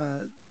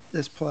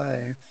this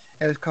play.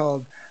 It was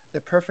called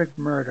The Perfect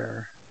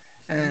Murder,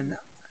 and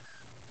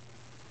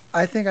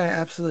I think I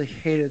absolutely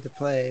hated the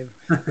play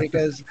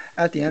because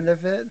at the end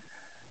of it,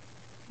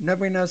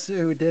 nobody knows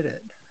who did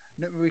it.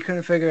 We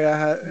couldn't figure out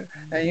how,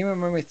 and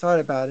even when we thought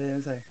about it, it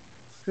was like,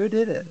 who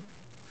did it?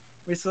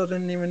 We still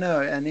didn't even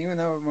know. And even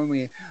though when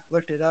we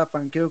looked it up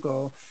on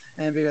Google,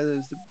 and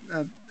because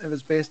it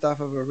was based off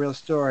of a real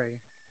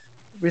story,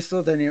 we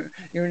still didn't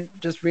even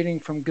just reading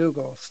from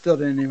Google still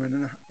didn't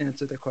even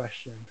answer the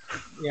question.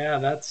 Yeah,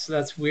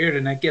 that's weird,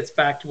 and that gets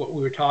back to what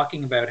we were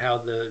talking about, how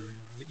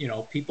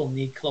people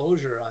need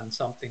closure on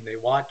something they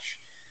watch.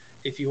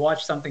 If you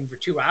watch something for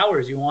 2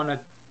 hours, you want to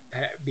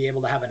be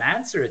able to have an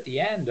answer at the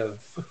end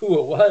of who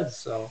it was.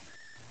 So,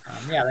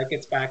 yeah, that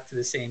gets back to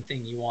the same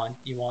thing. You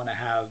want to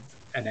have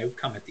an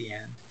outcome at the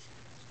end.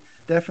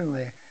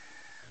 Definitely.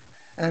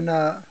 And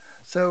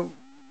so,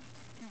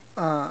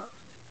 uh,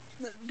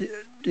 do,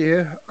 do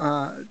you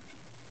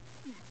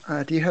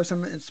do you have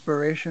some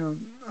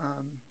inspiration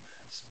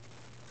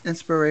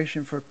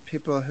for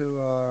people who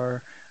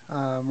are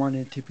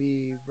wanting to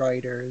be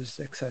writers,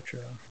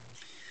 etc.?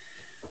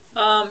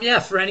 Yeah,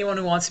 for anyone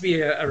who wants to be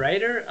a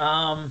writer,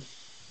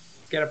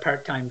 get a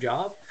part-time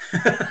job.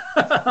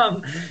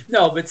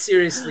 No, but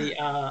seriously,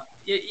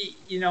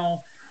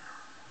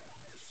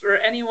 for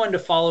anyone to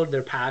follow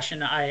their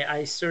passion,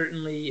 I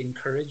certainly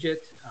encourage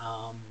it.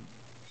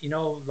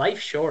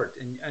 Life's short,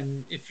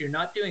 and if you're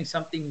not doing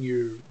something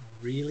you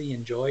really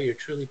enjoy, you're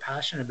truly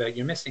passionate about,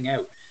 you're missing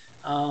out.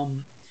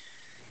 Um,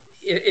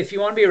 if you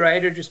want to be a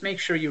writer, just make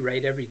sure you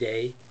write every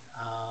day.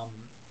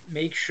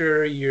 Make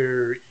sure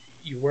you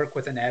work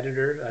with an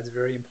editor. That's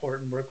very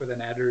important. Work with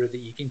an editor that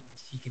you can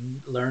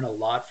learn a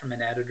lot from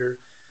an editor.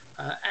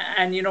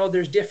 And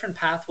there's different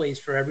pathways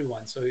for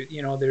everyone. So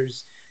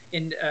there's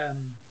in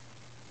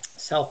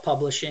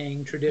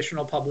self-publishing,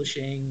 traditional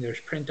publishing. There's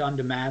print on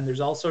demand.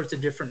 There's all sorts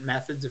of different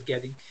methods of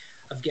getting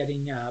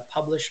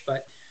published.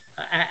 But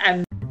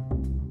and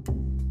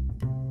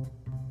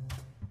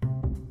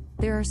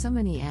There are so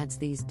many ads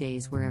these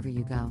days wherever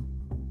you go.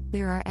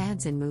 There are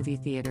ads in movie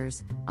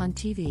theaters, on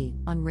TV,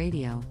 on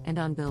radio, and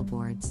on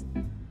billboards.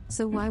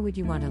 So why would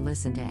you want to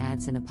listen to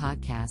ads in a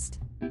podcast?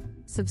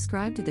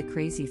 Subscribe to the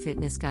Crazy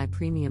Fitness Guy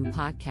Premium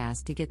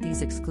podcast to get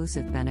these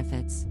exclusive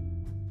benefits.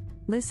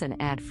 Listen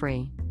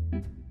ad-free.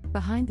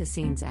 Behind the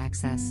scenes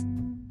access.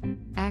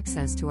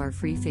 access to our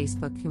free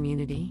Facebook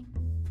community,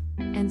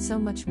 and so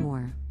much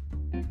more.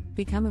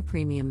 Become a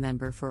premium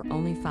member for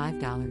only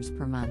 $5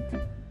 per month.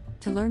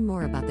 To learn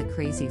more about the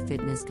Crazy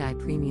Fitness Guy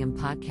Premium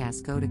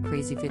Podcast, go to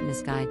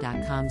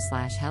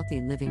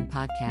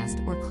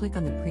crazyfitnessguy.com/healthylivingpodcast or click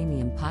on the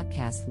Premium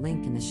Podcast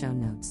link in the show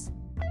notes.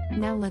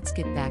 Now let's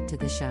get back to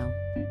the show.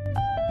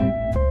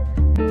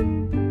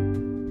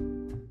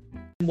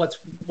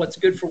 What's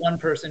good for one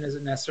person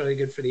isn't necessarily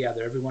good for the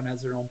other. Everyone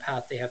has their own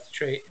path they have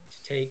to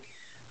take.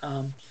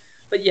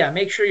 But yeah,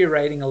 make sure you're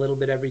writing a little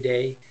bit every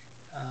day.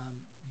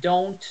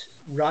 Don't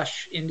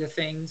rush into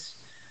things.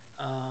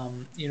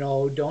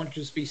 Don't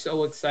just be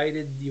so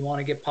excited you want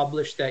to get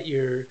published that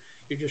you're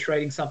just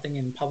writing something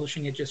and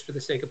publishing it just for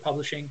the sake of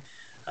publishing.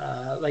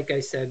 Like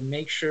I said,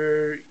 make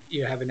sure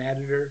you have an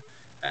editor,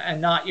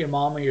 and not your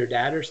mom or your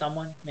dad or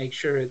someone. Make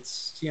sure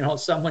it's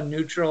someone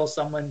neutral,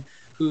 someone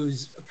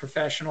who's a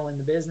professional in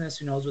the business,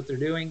 who knows what they're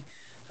doing,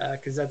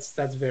 because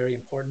that's very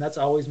important. That's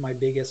always my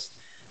biggest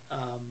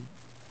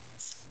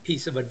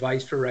piece of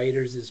advice for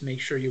writers, is make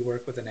sure you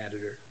work with an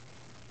editor.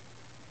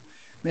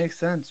 Makes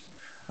sense.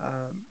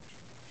 Like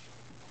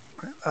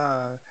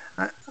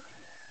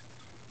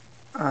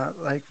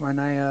when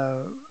I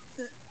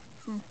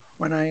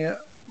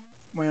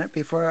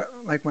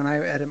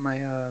edit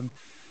my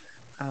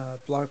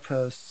blog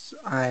posts,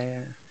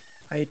 I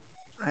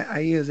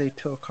use a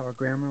tool called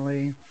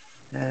Grammarly,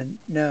 and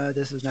no,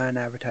 this is not an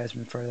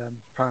advertisement for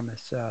them,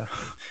 promise.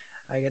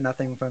 I get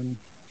nothing from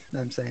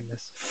them saying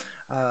this,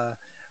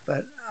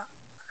 but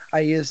I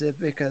use it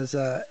because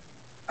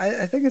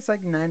I think it's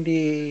like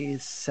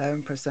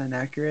 97%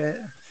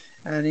 accurate,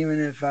 and even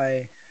if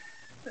I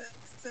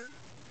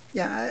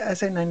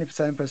say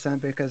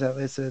 97% because at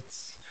least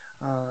it's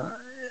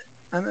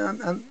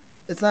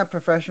it's not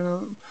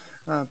professional,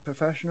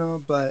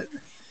 but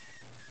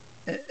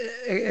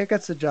it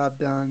gets the job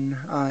done.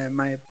 I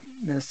might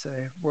miss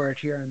a word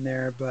here and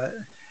there, but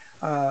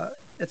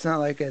it's not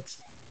like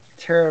it's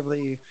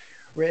terribly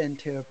written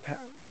to a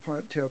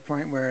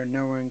point where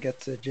no one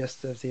gets the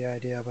gist of the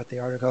idea of what the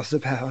article's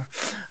about.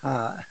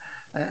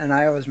 And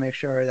I always make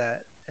sure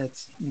that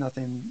it's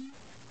nothing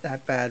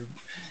that bad.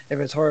 If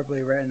it's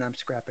horribly written, I'm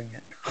scrapping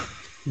it.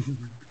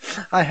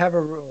 I have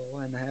a rule,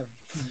 and I have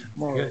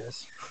more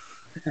rules.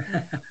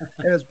 If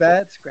it's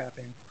bad,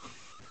 scrapping.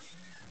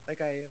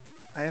 Like I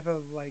have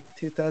a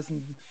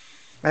 2000.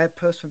 I had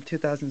posts from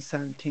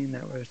 2017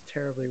 that was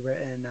terribly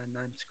written, and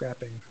I'm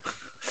scrapping.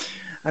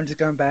 I'm just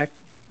going back,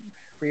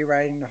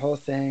 rewriting the whole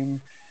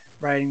thing,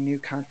 writing new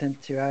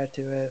content to add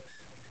to it,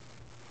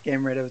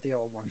 getting rid of the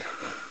old one.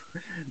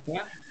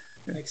 Yeah,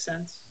 makes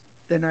sense.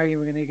 They're not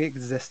even going to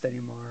exist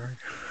anymore.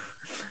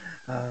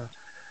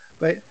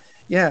 But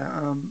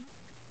yeah,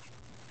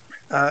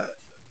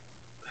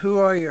 who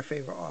are your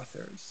favorite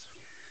authors?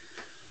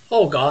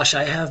 Oh gosh,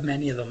 I have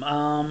many of them.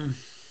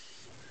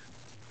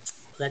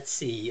 Let's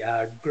see,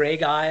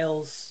 Greg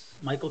Iles,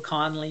 Michael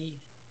Connelly.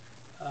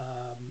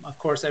 Of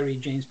course, I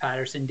read James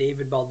Patterson,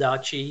 David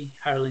Baldacci,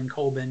 Harlan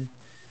Coben.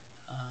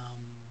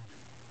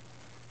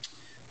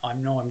 I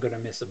know I'm going to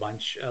miss a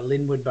bunch.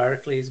 Linwood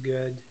Barclay is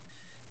good.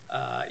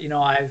 I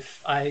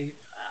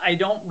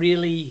don't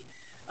really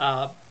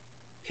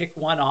pick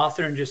one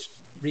author and just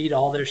read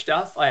all their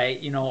stuff. I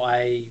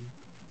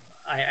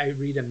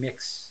read a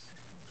mix.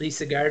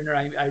 Lisa Gardner,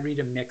 I read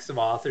a mix of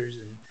authors,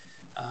 and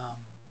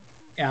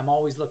I'm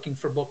always looking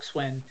for books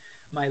when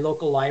my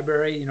local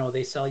library,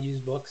 they sell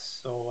used books.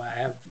 So I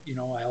have,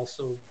 I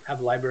also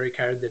have a library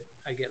card that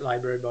I get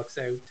library books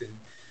out, and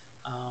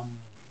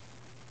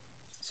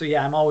so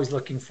yeah, I'm always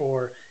looking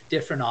for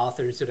different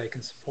authors that I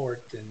can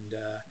support, and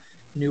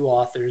new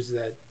authors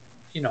that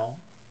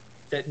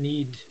that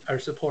need our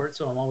support.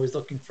 So I'm always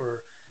looking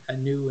for a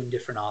new and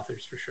different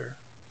authors for sure.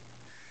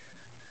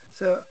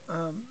 So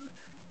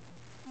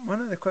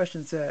one of the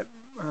questions that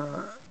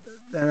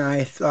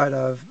I thought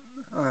of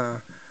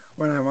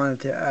when I wanted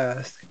to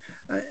ask,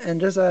 and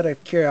just out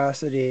of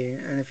curiosity,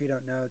 and if you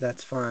don't know,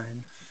 that's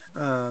fine.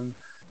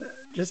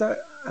 Just out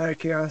of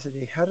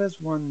curiosity, how does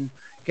one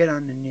get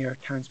on the New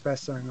York Times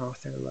bestselling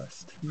author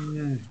list?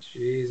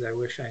 Geez, I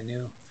wish I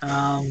knew.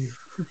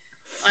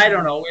 I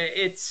don't know.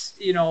 It's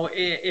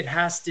it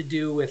has to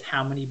do with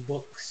how many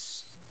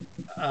books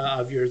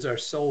of yours are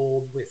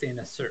sold within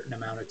a certain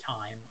amount of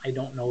time. I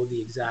don't know the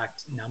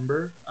exact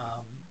number.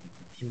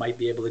 You might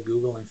be able to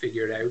Google and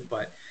figure it out,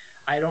 but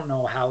I don't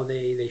know how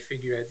they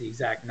figure out the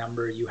exact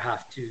number you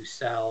have to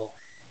sell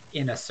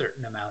in a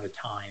certain amount of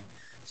time.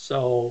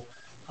 So,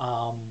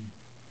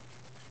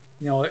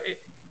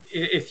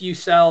 if you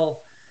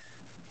sell,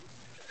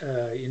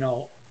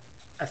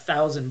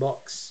 1,000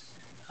 books,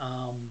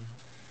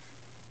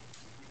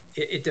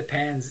 it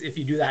depends. If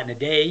you do that in a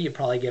day, you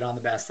probably get on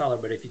the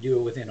bestseller. But if you do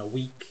it within a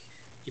week,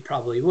 you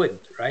probably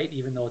wouldn't, right?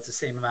 Even though it's the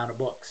same amount of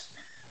books.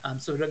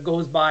 So it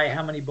goes by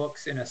how many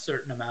books in a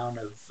certain amount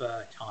of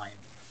time.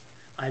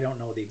 I don't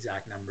know the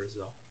exact numbers,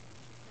 though.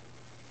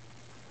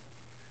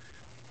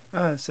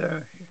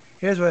 So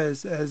here's what it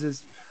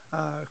says: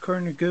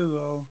 according to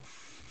Google,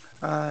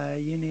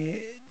 you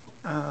need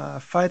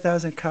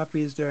 5,000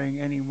 copies during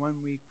any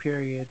 1 week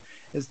period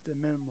is the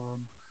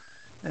minimum,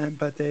 and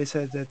but they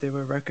said that they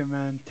would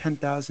recommend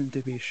 10,000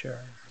 to be sure.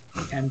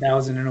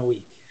 10,000 in a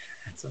week.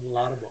 That's a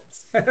lot of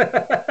books.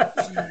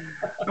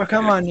 Oh,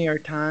 come on, New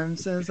York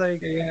Times. And it's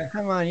like, Yeah.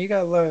 come on, you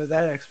gotta lower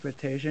that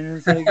expectation.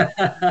 It's like,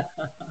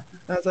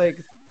 that's like,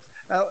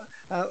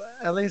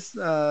 at least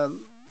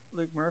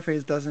Luke Murphy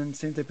doesn't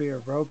seem to be a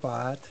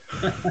robot.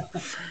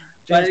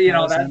 James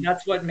But Patterson,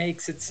 that's what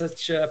makes it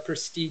such a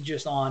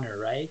prestigious honor,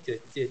 right?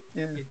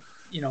 yeah.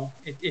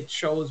 It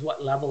shows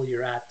what level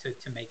you're at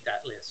to make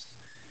that list.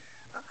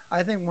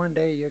 I think one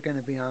day you're going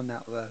to be on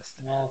that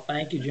list. Well,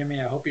 thank you, Jimmy.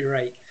 I hope you're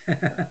right.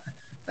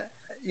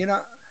 You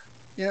know,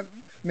 yeah,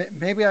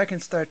 maybe I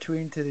can start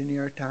tweeting to the New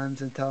York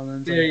Times and tell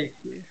them, like,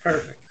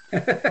 Perfect.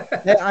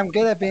 hey, I'm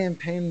good at being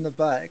pain in the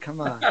butt.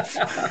 Come on.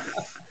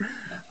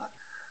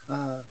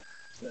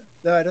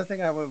 Though I don't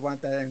think I would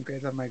want that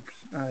engraved on my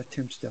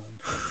tombstone.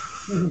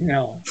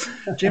 No.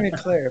 Jimmy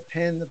Clare,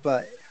 pain in the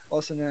butt,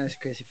 also known as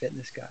Crazy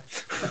Fitness Guy.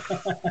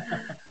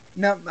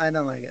 No, I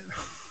don't like it.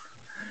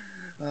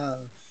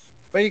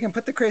 But you can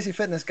put the Crazy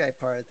Fitness Guy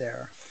part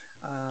there.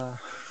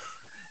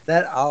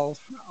 That I'll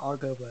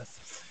go with.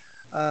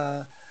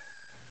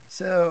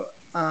 So,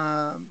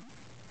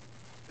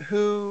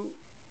 who?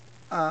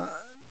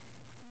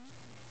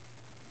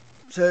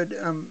 So,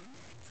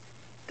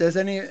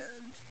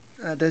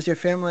 does your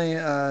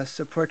family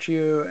support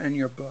you and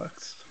your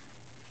books?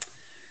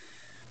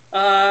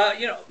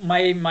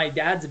 My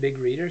dad's a big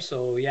reader,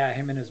 so yeah,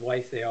 him and his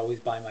wife, they always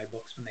buy my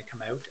books when they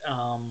come out.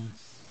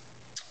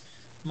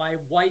 My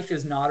wife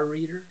is not a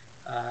reader,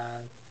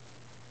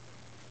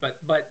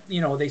 but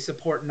they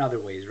support in other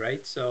ways,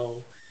 right?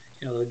 So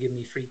they'll give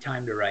me free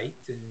time to write,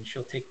 and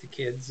she'll take the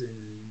kids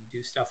and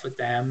do stuff with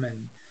them,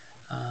 and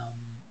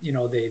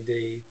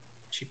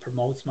she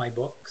promotes my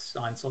books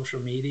on social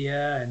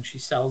media, and she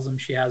sells them.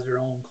 She has her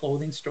own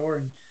clothing store,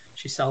 and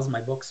she sells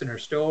my books in her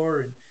store,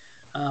 and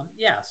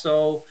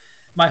so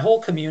my whole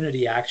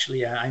community,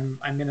 actually, I'm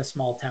in a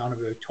small town of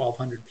about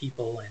 1,200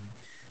 people, and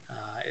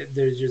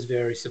they're just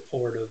very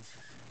supportive.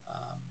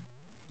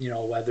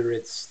 Whether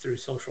it's through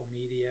social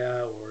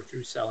media or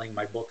through selling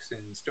my books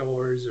in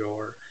stores,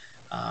 or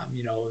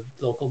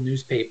local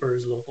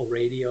newspapers, local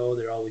radio,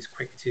 they're always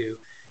quick to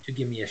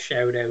give me a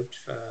shout out,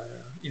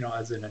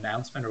 as an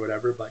announcement or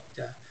whatever. But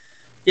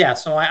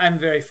so I'm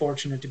very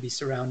fortunate to be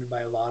surrounded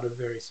by a lot of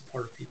very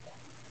supportive people.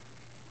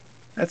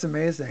 That's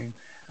amazing.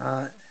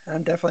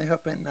 I'm definitely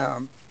hoping.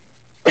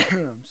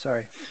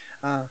 Sorry.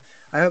 I'm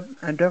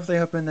definitely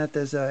hoping that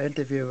this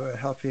interview will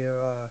help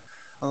you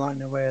along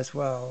the way as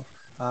well.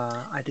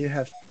 I do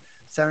have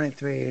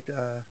 73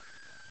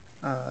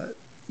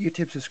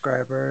 YouTube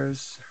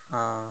subscribers.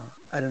 I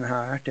don't know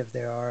how active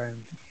they are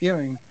in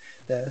viewing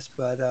this,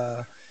 but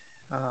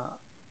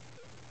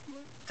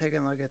taking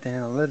a look at the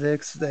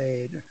analytics,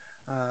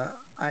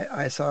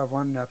 I saw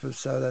one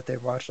episode that they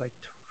watched like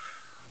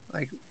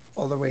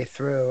all the way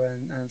through,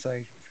 and it's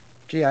like,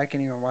 gee, I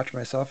can't even watch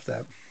myself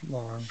that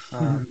long.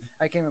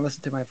 I can't even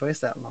listen to my voice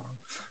that long.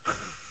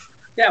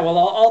 Yeah, well,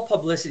 all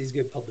publicity is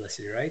good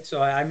publicity, right?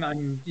 So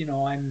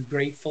I'm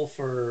grateful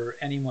for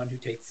anyone who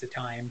takes the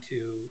time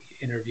to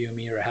interview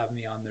me or have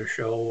me on their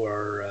show,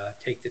 or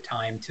take the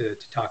time to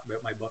talk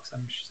about my books.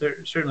 I'm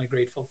certainly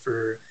grateful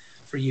for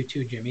you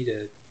too, Jimmy,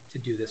 to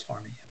do this for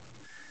me.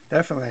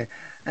 Definitely,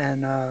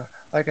 and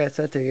like I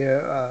said to you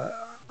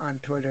on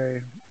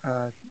Twitter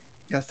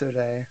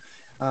yesterday,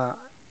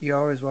 you're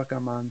always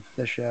welcome on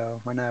the show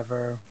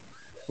whenever,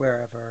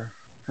 wherever,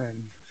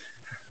 and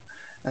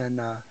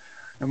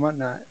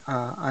whatnot.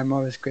 I'm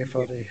always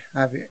grateful to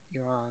have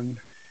you on,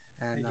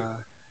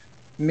 and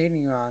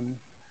meeting you on.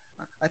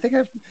 I think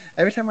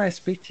every time I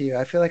speak to you,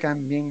 I feel like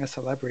I'm being a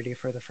celebrity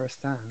for the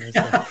first time.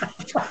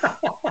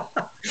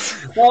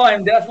 Well,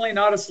 I'm definitely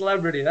not a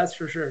celebrity, that's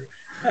for sure.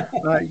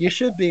 You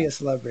should be a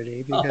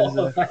celebrity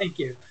because thank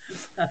you.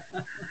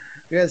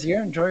 because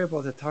you're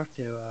enjoyable to talk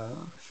to.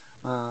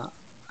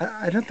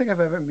 I don't think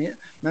I've ever met.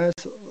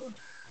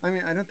 I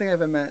mean, I don't think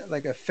I've ever met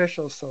like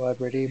official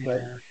celebrity,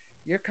 but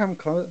you're come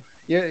close.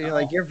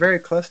 You're very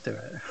close to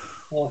it.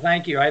 Well,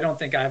 thank you. I don't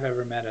think I've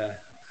ever met a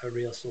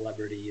real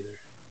celebrity either.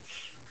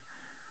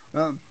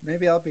 Well,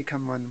 maybe I'll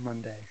become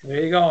one day.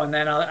 There you go, and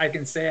then I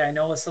can say I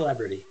know a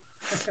celebrity.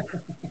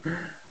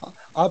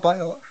 I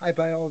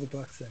buy all the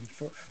books then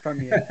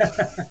from you.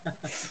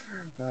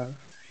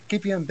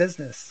 Keep you in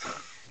business.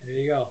 There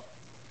you go.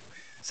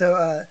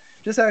 So,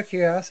 just out of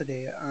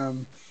curiosity,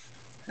 and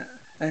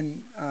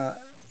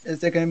is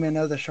there going to be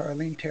another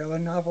Charlene Taylor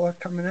novel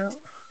coming out?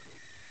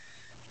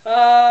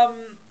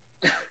 I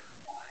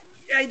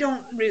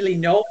don't really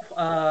know.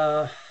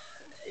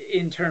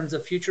 In terms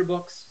of future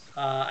books,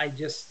 I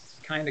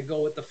just kind of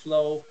go with the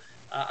flow.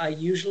 I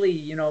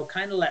usually,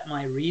 kind of let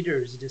my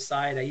readers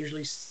decide. I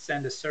usually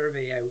send a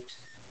survey out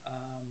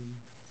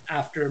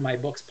after my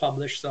book's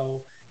published.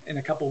 So in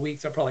a couple of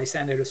weeks, I'll probably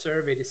send out a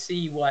survey to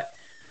see what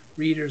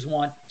readers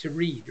want to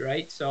read,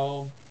 right?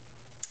 So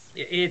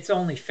it's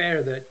only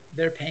fair that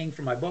they're paying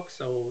for my book.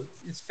 So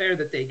it's fair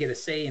that they get a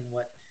say in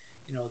what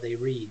they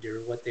read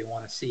or what they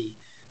want to see.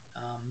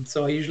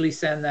 So I usually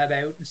send that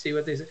out and see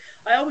what they say.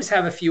 I always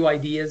have a few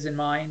ideas in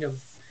mind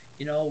of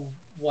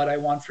what I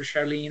want for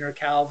Charlene or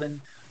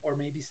Calvin, or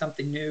maybe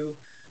something new.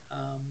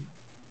 Um,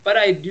 but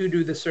I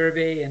do the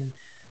survey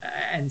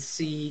and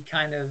see,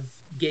 kind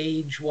of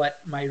gauge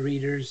what my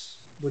readers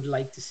would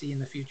like to see in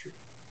the future.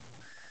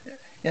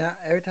 Yeah,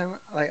 every time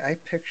like I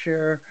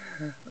picture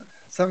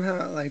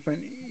somehow like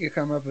when you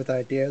come up with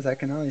ideas, I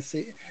can only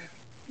see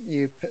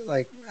you put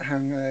like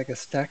having like a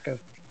stack of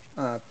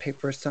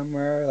paper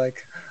somewhere,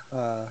 like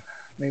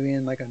maybe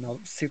in like a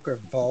secret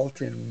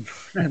vault in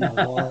a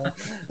wall,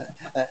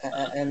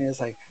 and it's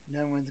like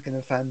no one's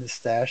gonna find the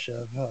stash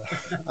of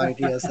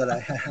ideas that I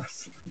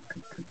have.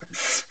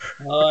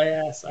 Oh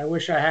yes, I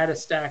wish I had a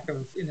stack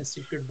of in a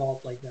secret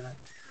vault like that.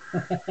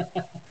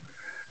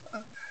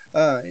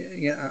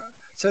 Yeah,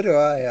 so do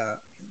I.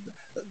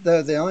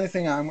 The only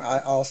thing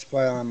I'll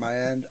spoil on my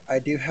end, I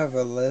do have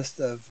a list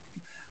of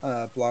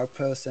blog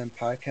posts and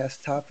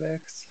podcast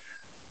topics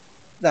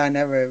that I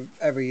never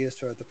ever use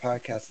for the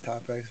podcast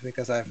topics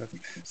because I have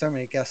so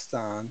many guests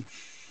on.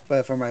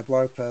 But for my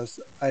blog posts,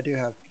 I do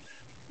have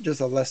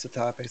just a list of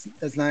topics.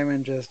 It's not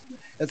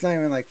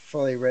even like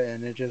fully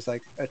written. It's just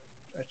like a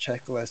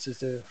checklist just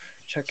to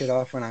check it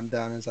off when I'm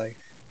done. It's like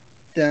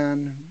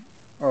done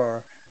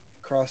or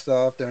crossed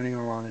off. Don't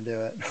even want to do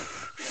it.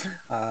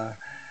 uh,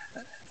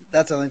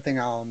 that's the only thing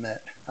I'll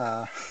admit.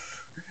 Uh,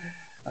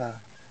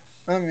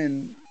 I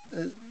mean,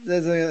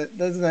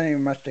 there's not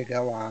even much to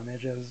go on.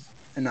 It's just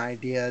an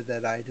idea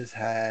that I just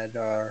had,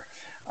 or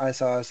I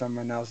saw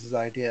someone else's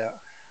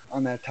idea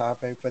on that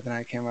topic, but then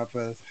I came up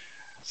with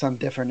some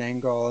different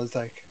angle. It's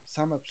like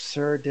some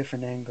absurd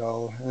different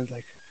angle, and it's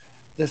like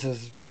this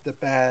is the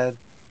bad.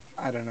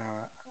 I don't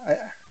know.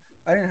 I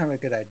didn't have a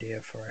good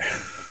idea for it.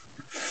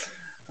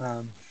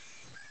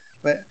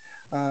 But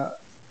uh,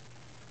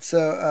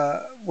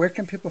 where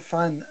can people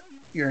find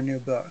your new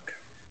book?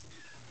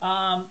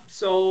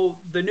 So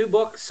the new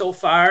book so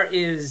far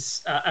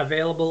is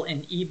available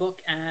in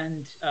ebook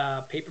and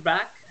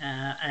paperback,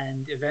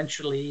 and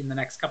eventually in the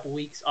next couple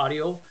weeks,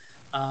 audio.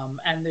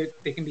 And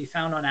they can be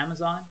found on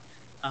Amazon.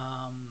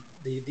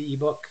 The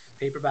ebook,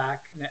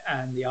 paperback,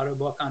 and the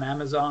audiobook on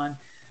Amazon.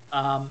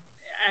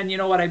 And you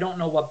know what? I don't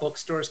know what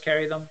bookstores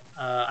carry them.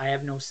 I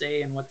have no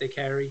say in what they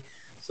carry,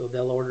 so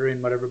they'll order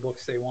in whatever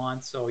books they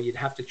want. So you'd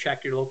have to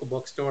check your local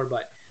bookstore,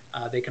 but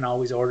they can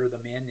always order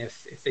them in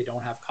if they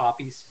don't have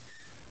copies.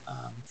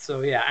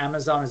 So yeah,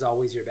 Amazon is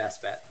always your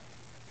best bet.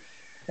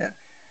 Yeah,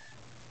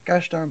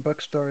 gosh darn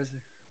bookstores.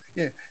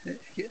 Yeah,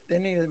 they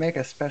need to make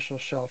a special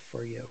shelf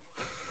for you.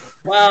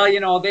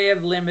 Well, they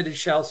have limited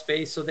shelf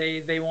space, so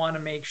they want to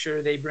make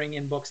sure they bring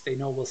in books they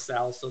know will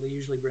sell. So they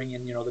usually bring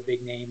in, the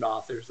big named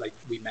authors like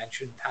we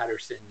mentioned,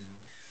 Patterson and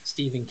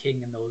Stephen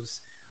King, and those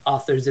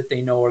authors that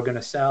they know are going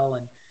to sell.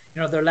 And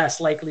they're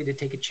less likely to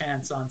take a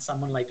chance on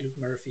someone like Luke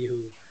Murphy,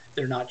 who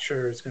they're not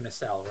sure is going to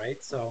sell,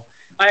 right? So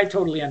I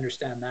totally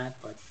understand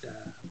that, but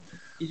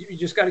you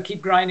just got to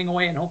keep grinding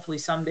away, and hopefully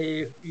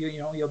someday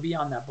you'll be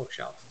on that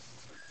bookshelf.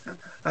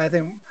 I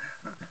think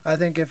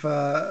if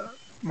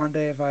one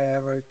day if I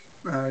ever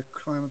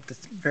climb up the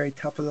very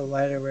top of the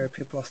ladder where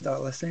people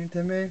start listening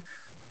to me,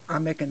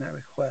 I'm making that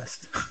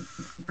request.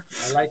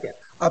 I like it.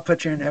 I'll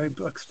put you in every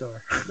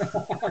bookstore.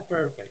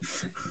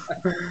 Perfect.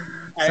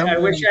 I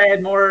wish I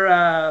had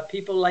more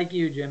people like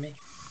you, Jimmy.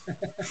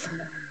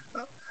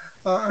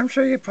 I'm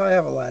sure you probably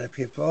have a lot of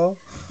people.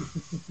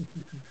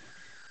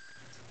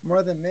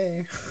 More than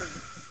me.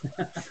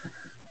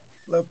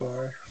 Low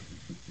bar.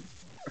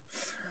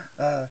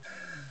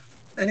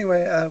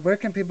 Anyway, where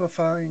can people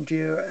find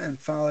you and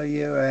follow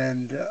you?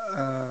 And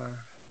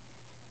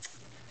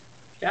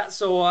yeah,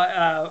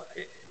 so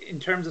in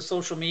terms of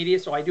social media,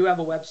 so I do have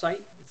a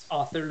website. It's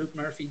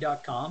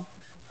authorlukemurphy.com.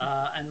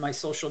 And my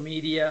social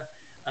media,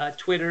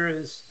 Twitter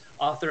is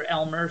author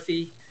L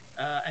Murphy,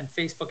 and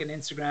Facebook and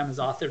Instagram is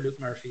author Luke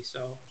Murphy.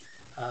 So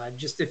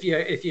just if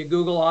you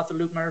Google author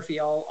Luke Murphy,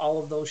 all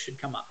of those should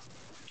come up.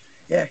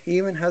 Yeah, he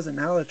even has a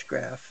knowledge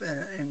graph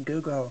in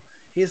Google.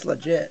 He's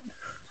legit.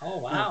 Oh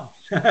wow!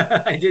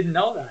 I didn't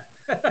know that.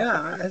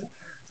 Yeah,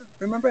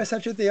 remember I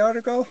sent you the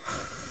article?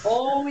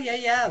 Oh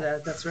yeah,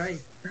 that's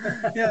right.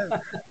 Yeah,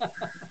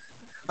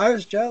 I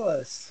was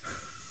jealous.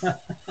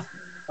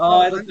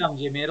 Oh, it'll come,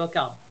 Jimmy. It'll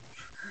come.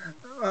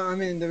 I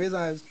mean, the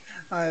reason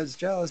I was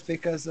jealous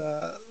because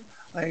I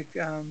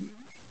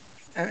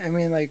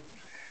mean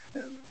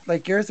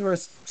like yours were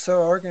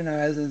so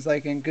organized. It's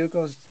like in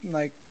Google's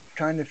like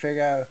trying to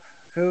figure out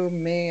who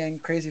me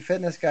and Crazy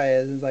Fitness Guy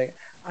is. It's like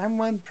I'm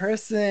one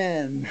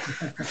person.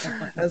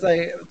 It's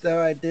like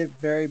though I did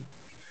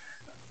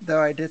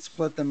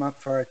split them up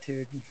for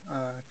two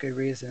good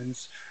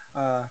reasons.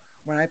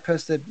 When I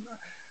posted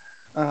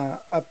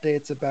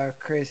updates about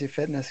Crazy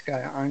Fitness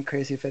Guy on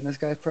Crazy Fitness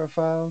Guy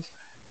profiles,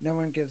 no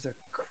one gives a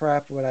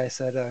crap what I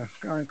said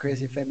on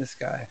Crazy Fitness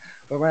Guy.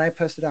 But when I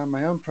posted on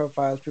my own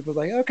profiles, people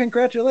were like, "Oh,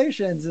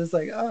 congratulations!" It's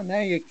like, "Oh, now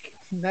you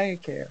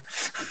care."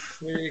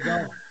 There you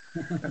go.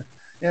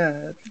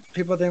 Yeah,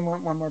 people didn't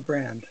want one more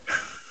brand.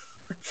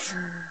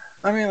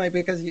 I mean, like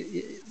because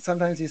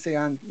sometimes you see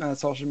on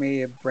social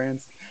media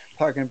brands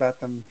talking about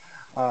them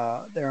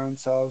their own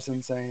selves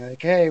and saying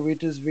like, "Hey, we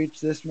just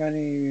reached this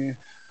new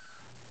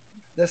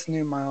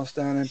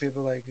milestone," and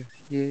people are like,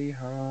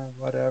 "Yeehaw,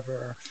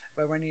 whatever."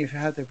 But when you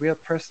have the real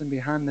person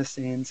behind the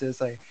scenes, it's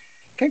like,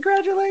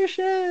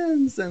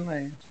 "Congratulations!" and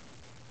like,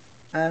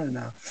 I don't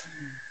know,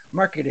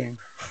 marketing.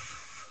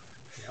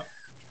 Yep.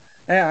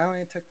 Yeah, I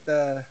only took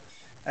I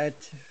had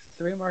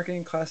three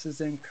marketing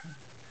classes in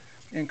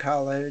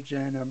college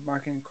and a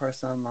marketing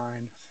course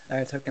online that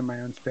I took in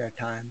my own spare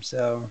time.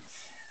 So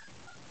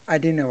I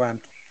do know what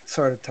I'm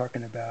sort of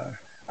talking about.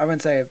 I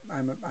wouldn't say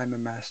I'm a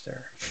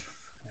master,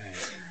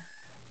 Right.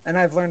 and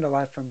I've learned a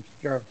lot from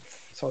your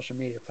social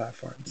media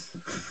platforms.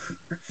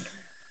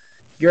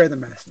 You're the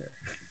master.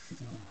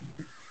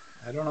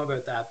 I don't know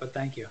about that, but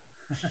thank you.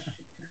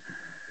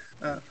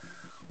 Uh,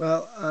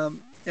 well,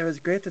 it was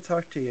great to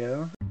talk to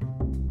you.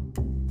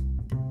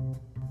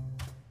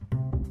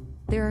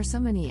 There are so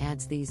many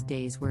ads these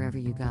days wherever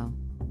you go.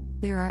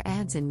 There are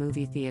ads in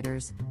movie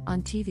theaters,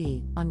 on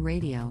TV, on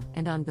radio,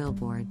 and on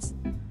billboards.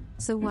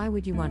 So why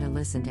would you want to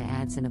listen to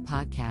ads in a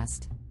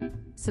podcast?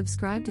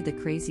 Subscribe to the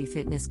Crazy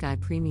Fitness Guy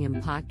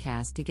Premium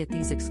Podcast to get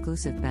these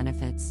exclusive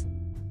benefits.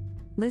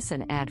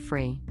 Listen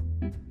ad-free.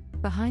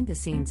 Behind the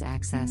scenes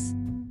access.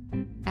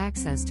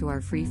 Access to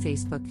our free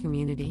Facebook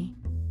community.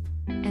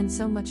 And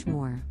so much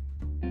more.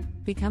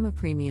 Become a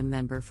premium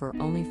member for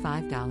only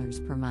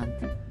 $5 per month.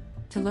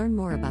 To learn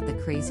more about the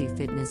Crazy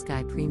Fitness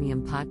Guy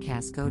Premium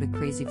Podcast, go to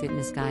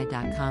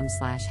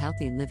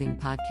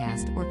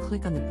crazyfitnessguy.com/healthylivingpodcast or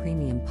click on the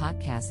Premium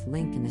Podcast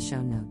link in the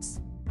show notes.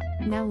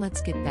 Now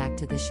let's get back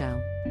to the show.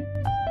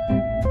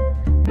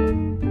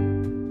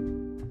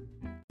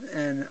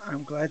 And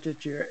I'm glad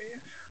that your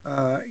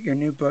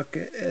new book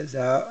is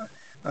out.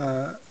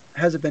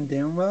 Has it been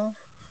doing well?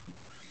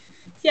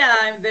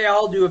 Yeah, they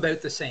all do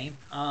about the same.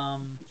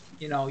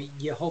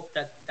 You hope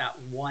that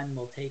one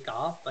will take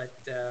off, but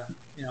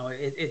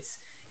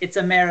it's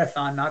a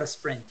marathon, not a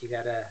sprint. You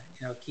gotta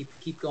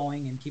keep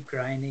going and keep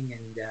grinding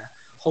and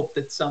hope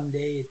that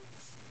someday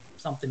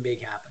something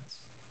big happens.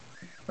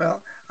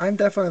 Well, I'm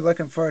definitely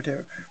looking forward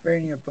to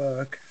reading your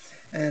book,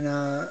 and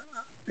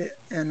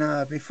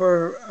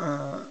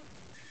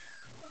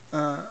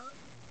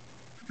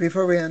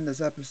before we end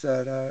this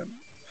episode,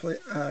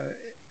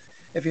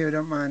 if you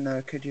don't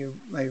mind, could you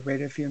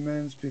wait a few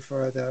minutes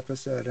before the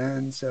episode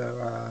ends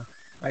so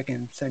I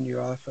can send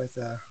you off with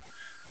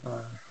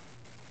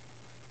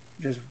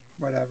just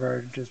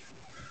whatever, just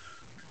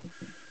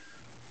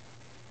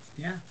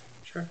yeah,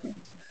 sure.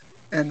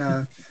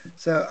 And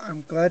so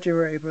I'm glad you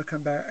were able to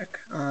come back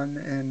on,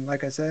 and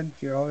like I said,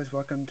 you're always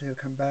welcome to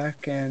come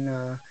back, and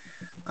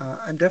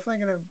I'm definitely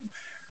gonna.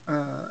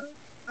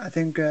 I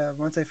think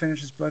once I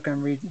finish this book,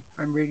 I'm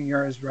reading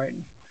yours right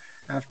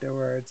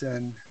afterwards,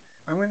 and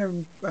I'm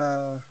gonna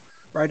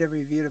write a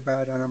review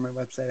about it on my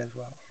website as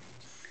well.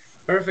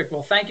 Perfect.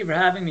 Well, thank you for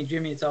having me,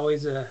 Jimmy. It's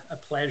always a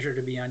pleasure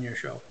to be on your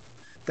show.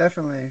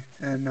 Definitely,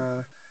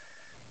 and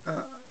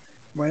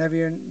whenever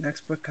your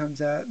next book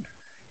comes out,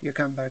 you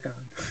come back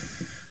on.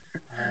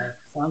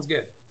 Sounds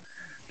good.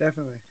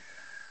 Definitely.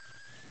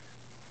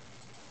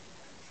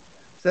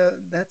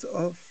 So that's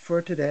all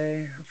for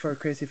today for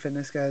Crazy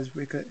Fitness Guys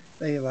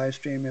weekly live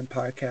stream and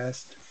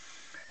podcast,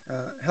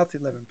 Healthy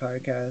Living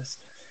podcast.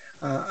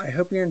 I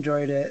hope you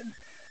enjoyed it,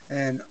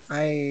 and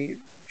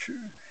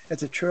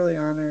it's a truly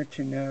honor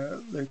to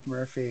know Luke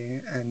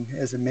Murphy and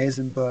his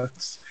amazing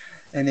books.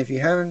 And if you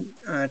haven't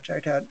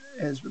checked out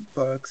his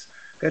books,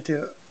 go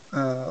to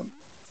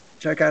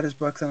check out his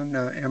books on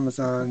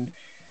Amazon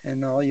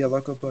and all your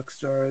local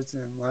bookstores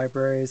and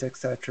libraries,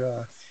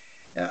 etc.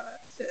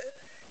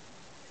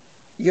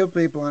 You'll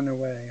be blown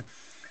away.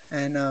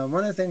 And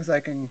one of the things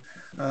I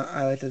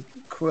like to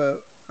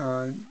quote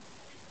on,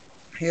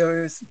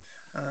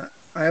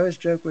 I always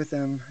joke with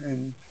him,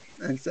 and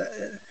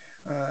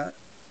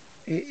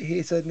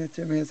he said it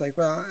to me. It's like,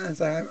 well,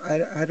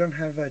 I don't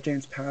have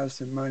James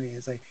Patterson money.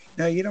 It's like,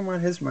 no, you don't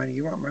want his money.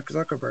 You want Mark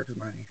Zuckerberg's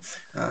money.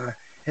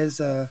 His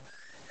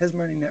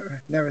money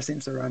never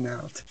seems to run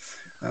out.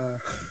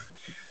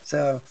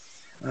 So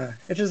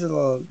it's just a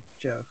little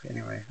joke,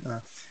 anyway.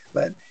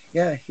 But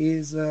yeah,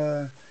 he's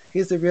the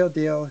real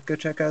deal. Go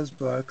check out his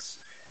books,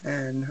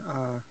 and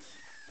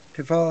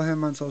to follow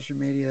him on social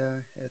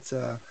media, it's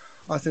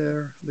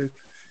author Luke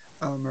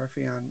Allen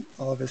Murphy on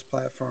all of his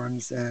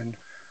platforms, and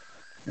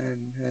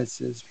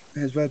his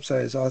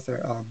website is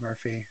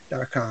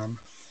authorallenmurphy.com,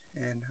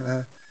 and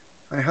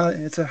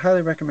it's a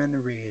highly recommended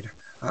read.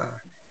 I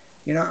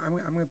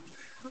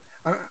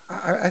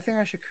think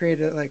I should create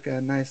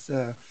a nice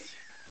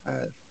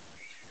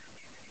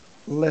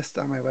list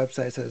on my website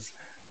that says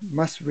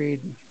must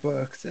read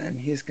books, and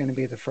he's going to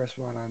be the first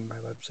one on my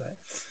website.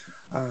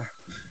 I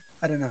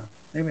don't know,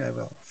 maybe I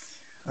will.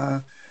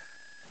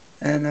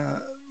 And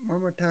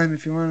one more time,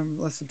 if you want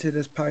to listen to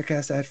this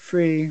podcast ad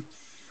free,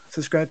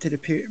 subscribe to the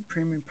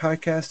premium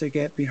podcast to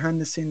get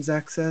behind the scenes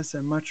access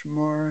and much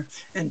more,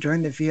 and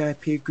join the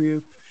VIP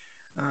group,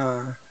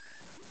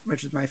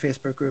 which is my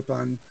Facebook group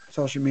on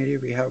social media.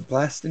 We have a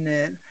blast in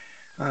it.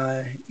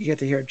 You get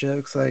to hear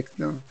jokes like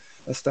the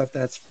stuff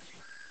that's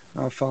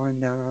falling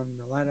down on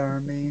the Light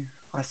Army.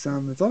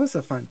 Awesome. It's always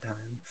a fun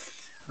time.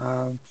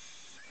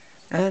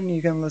 And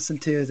you can listen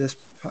to this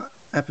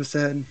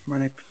episode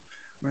when it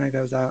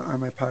goes out on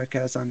my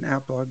podcast on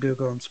Apple,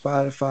 Google, and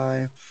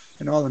Spotify,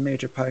 and all the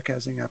major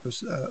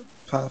podcasting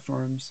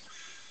platforms.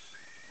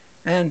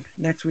 And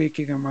next week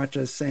you can watch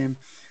the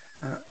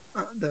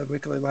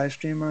weekly live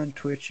stream on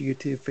Twitch,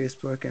 YouTube,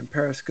 Facebook, and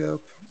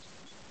Periscope.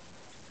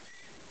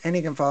 And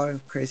you can follow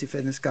Crazy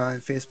Fitness Guy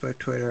on Facebook,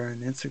 Twitter,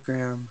 and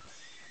Instagram.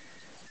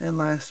 And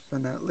last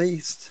but not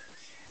least,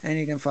 and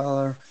you can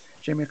follow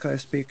Jimmy Clay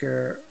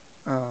Speaker.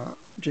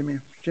 Jimmy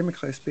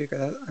Clay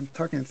Speaker. I'm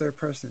talking in third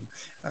person.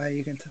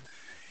 You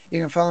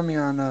can follow me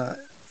on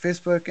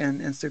Facebook and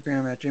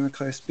Instagram at Jimmy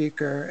Clay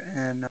Speaker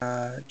and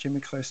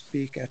Jimmy Clay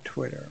Speak at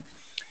Twitter.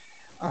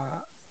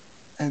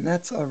 And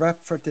that's a wrap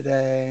for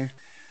today.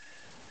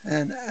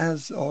 And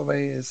as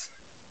always,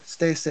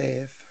 stay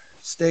safe,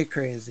 stay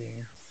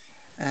crazy,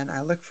 and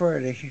I look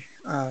forward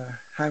to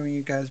having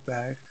you guys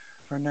back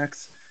for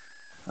next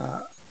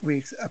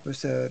week's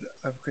episode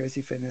of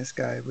Crazy Fitness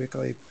Guy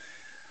Weekly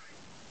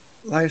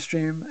live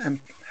stream and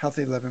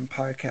Healthy Living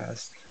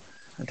podcast.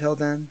 Until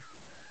then,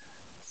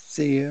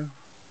 see you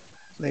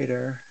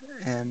later,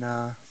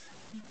 and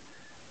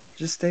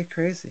just stay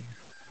crazy.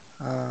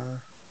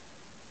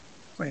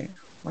 Wait,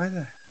 why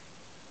the?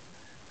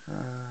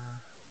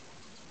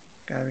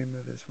 Gotta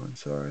remove this one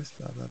source,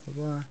 blah blah blah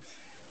blah.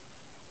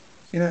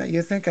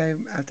 You think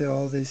after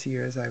all these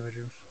years,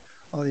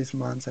 all these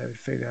months, I would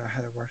figure out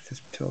how to work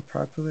this tool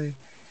properly?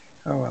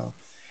 Oh well.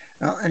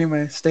 Well,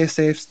 anyway, stay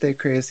safe, stay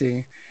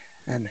crazy,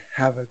 and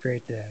have a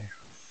great day.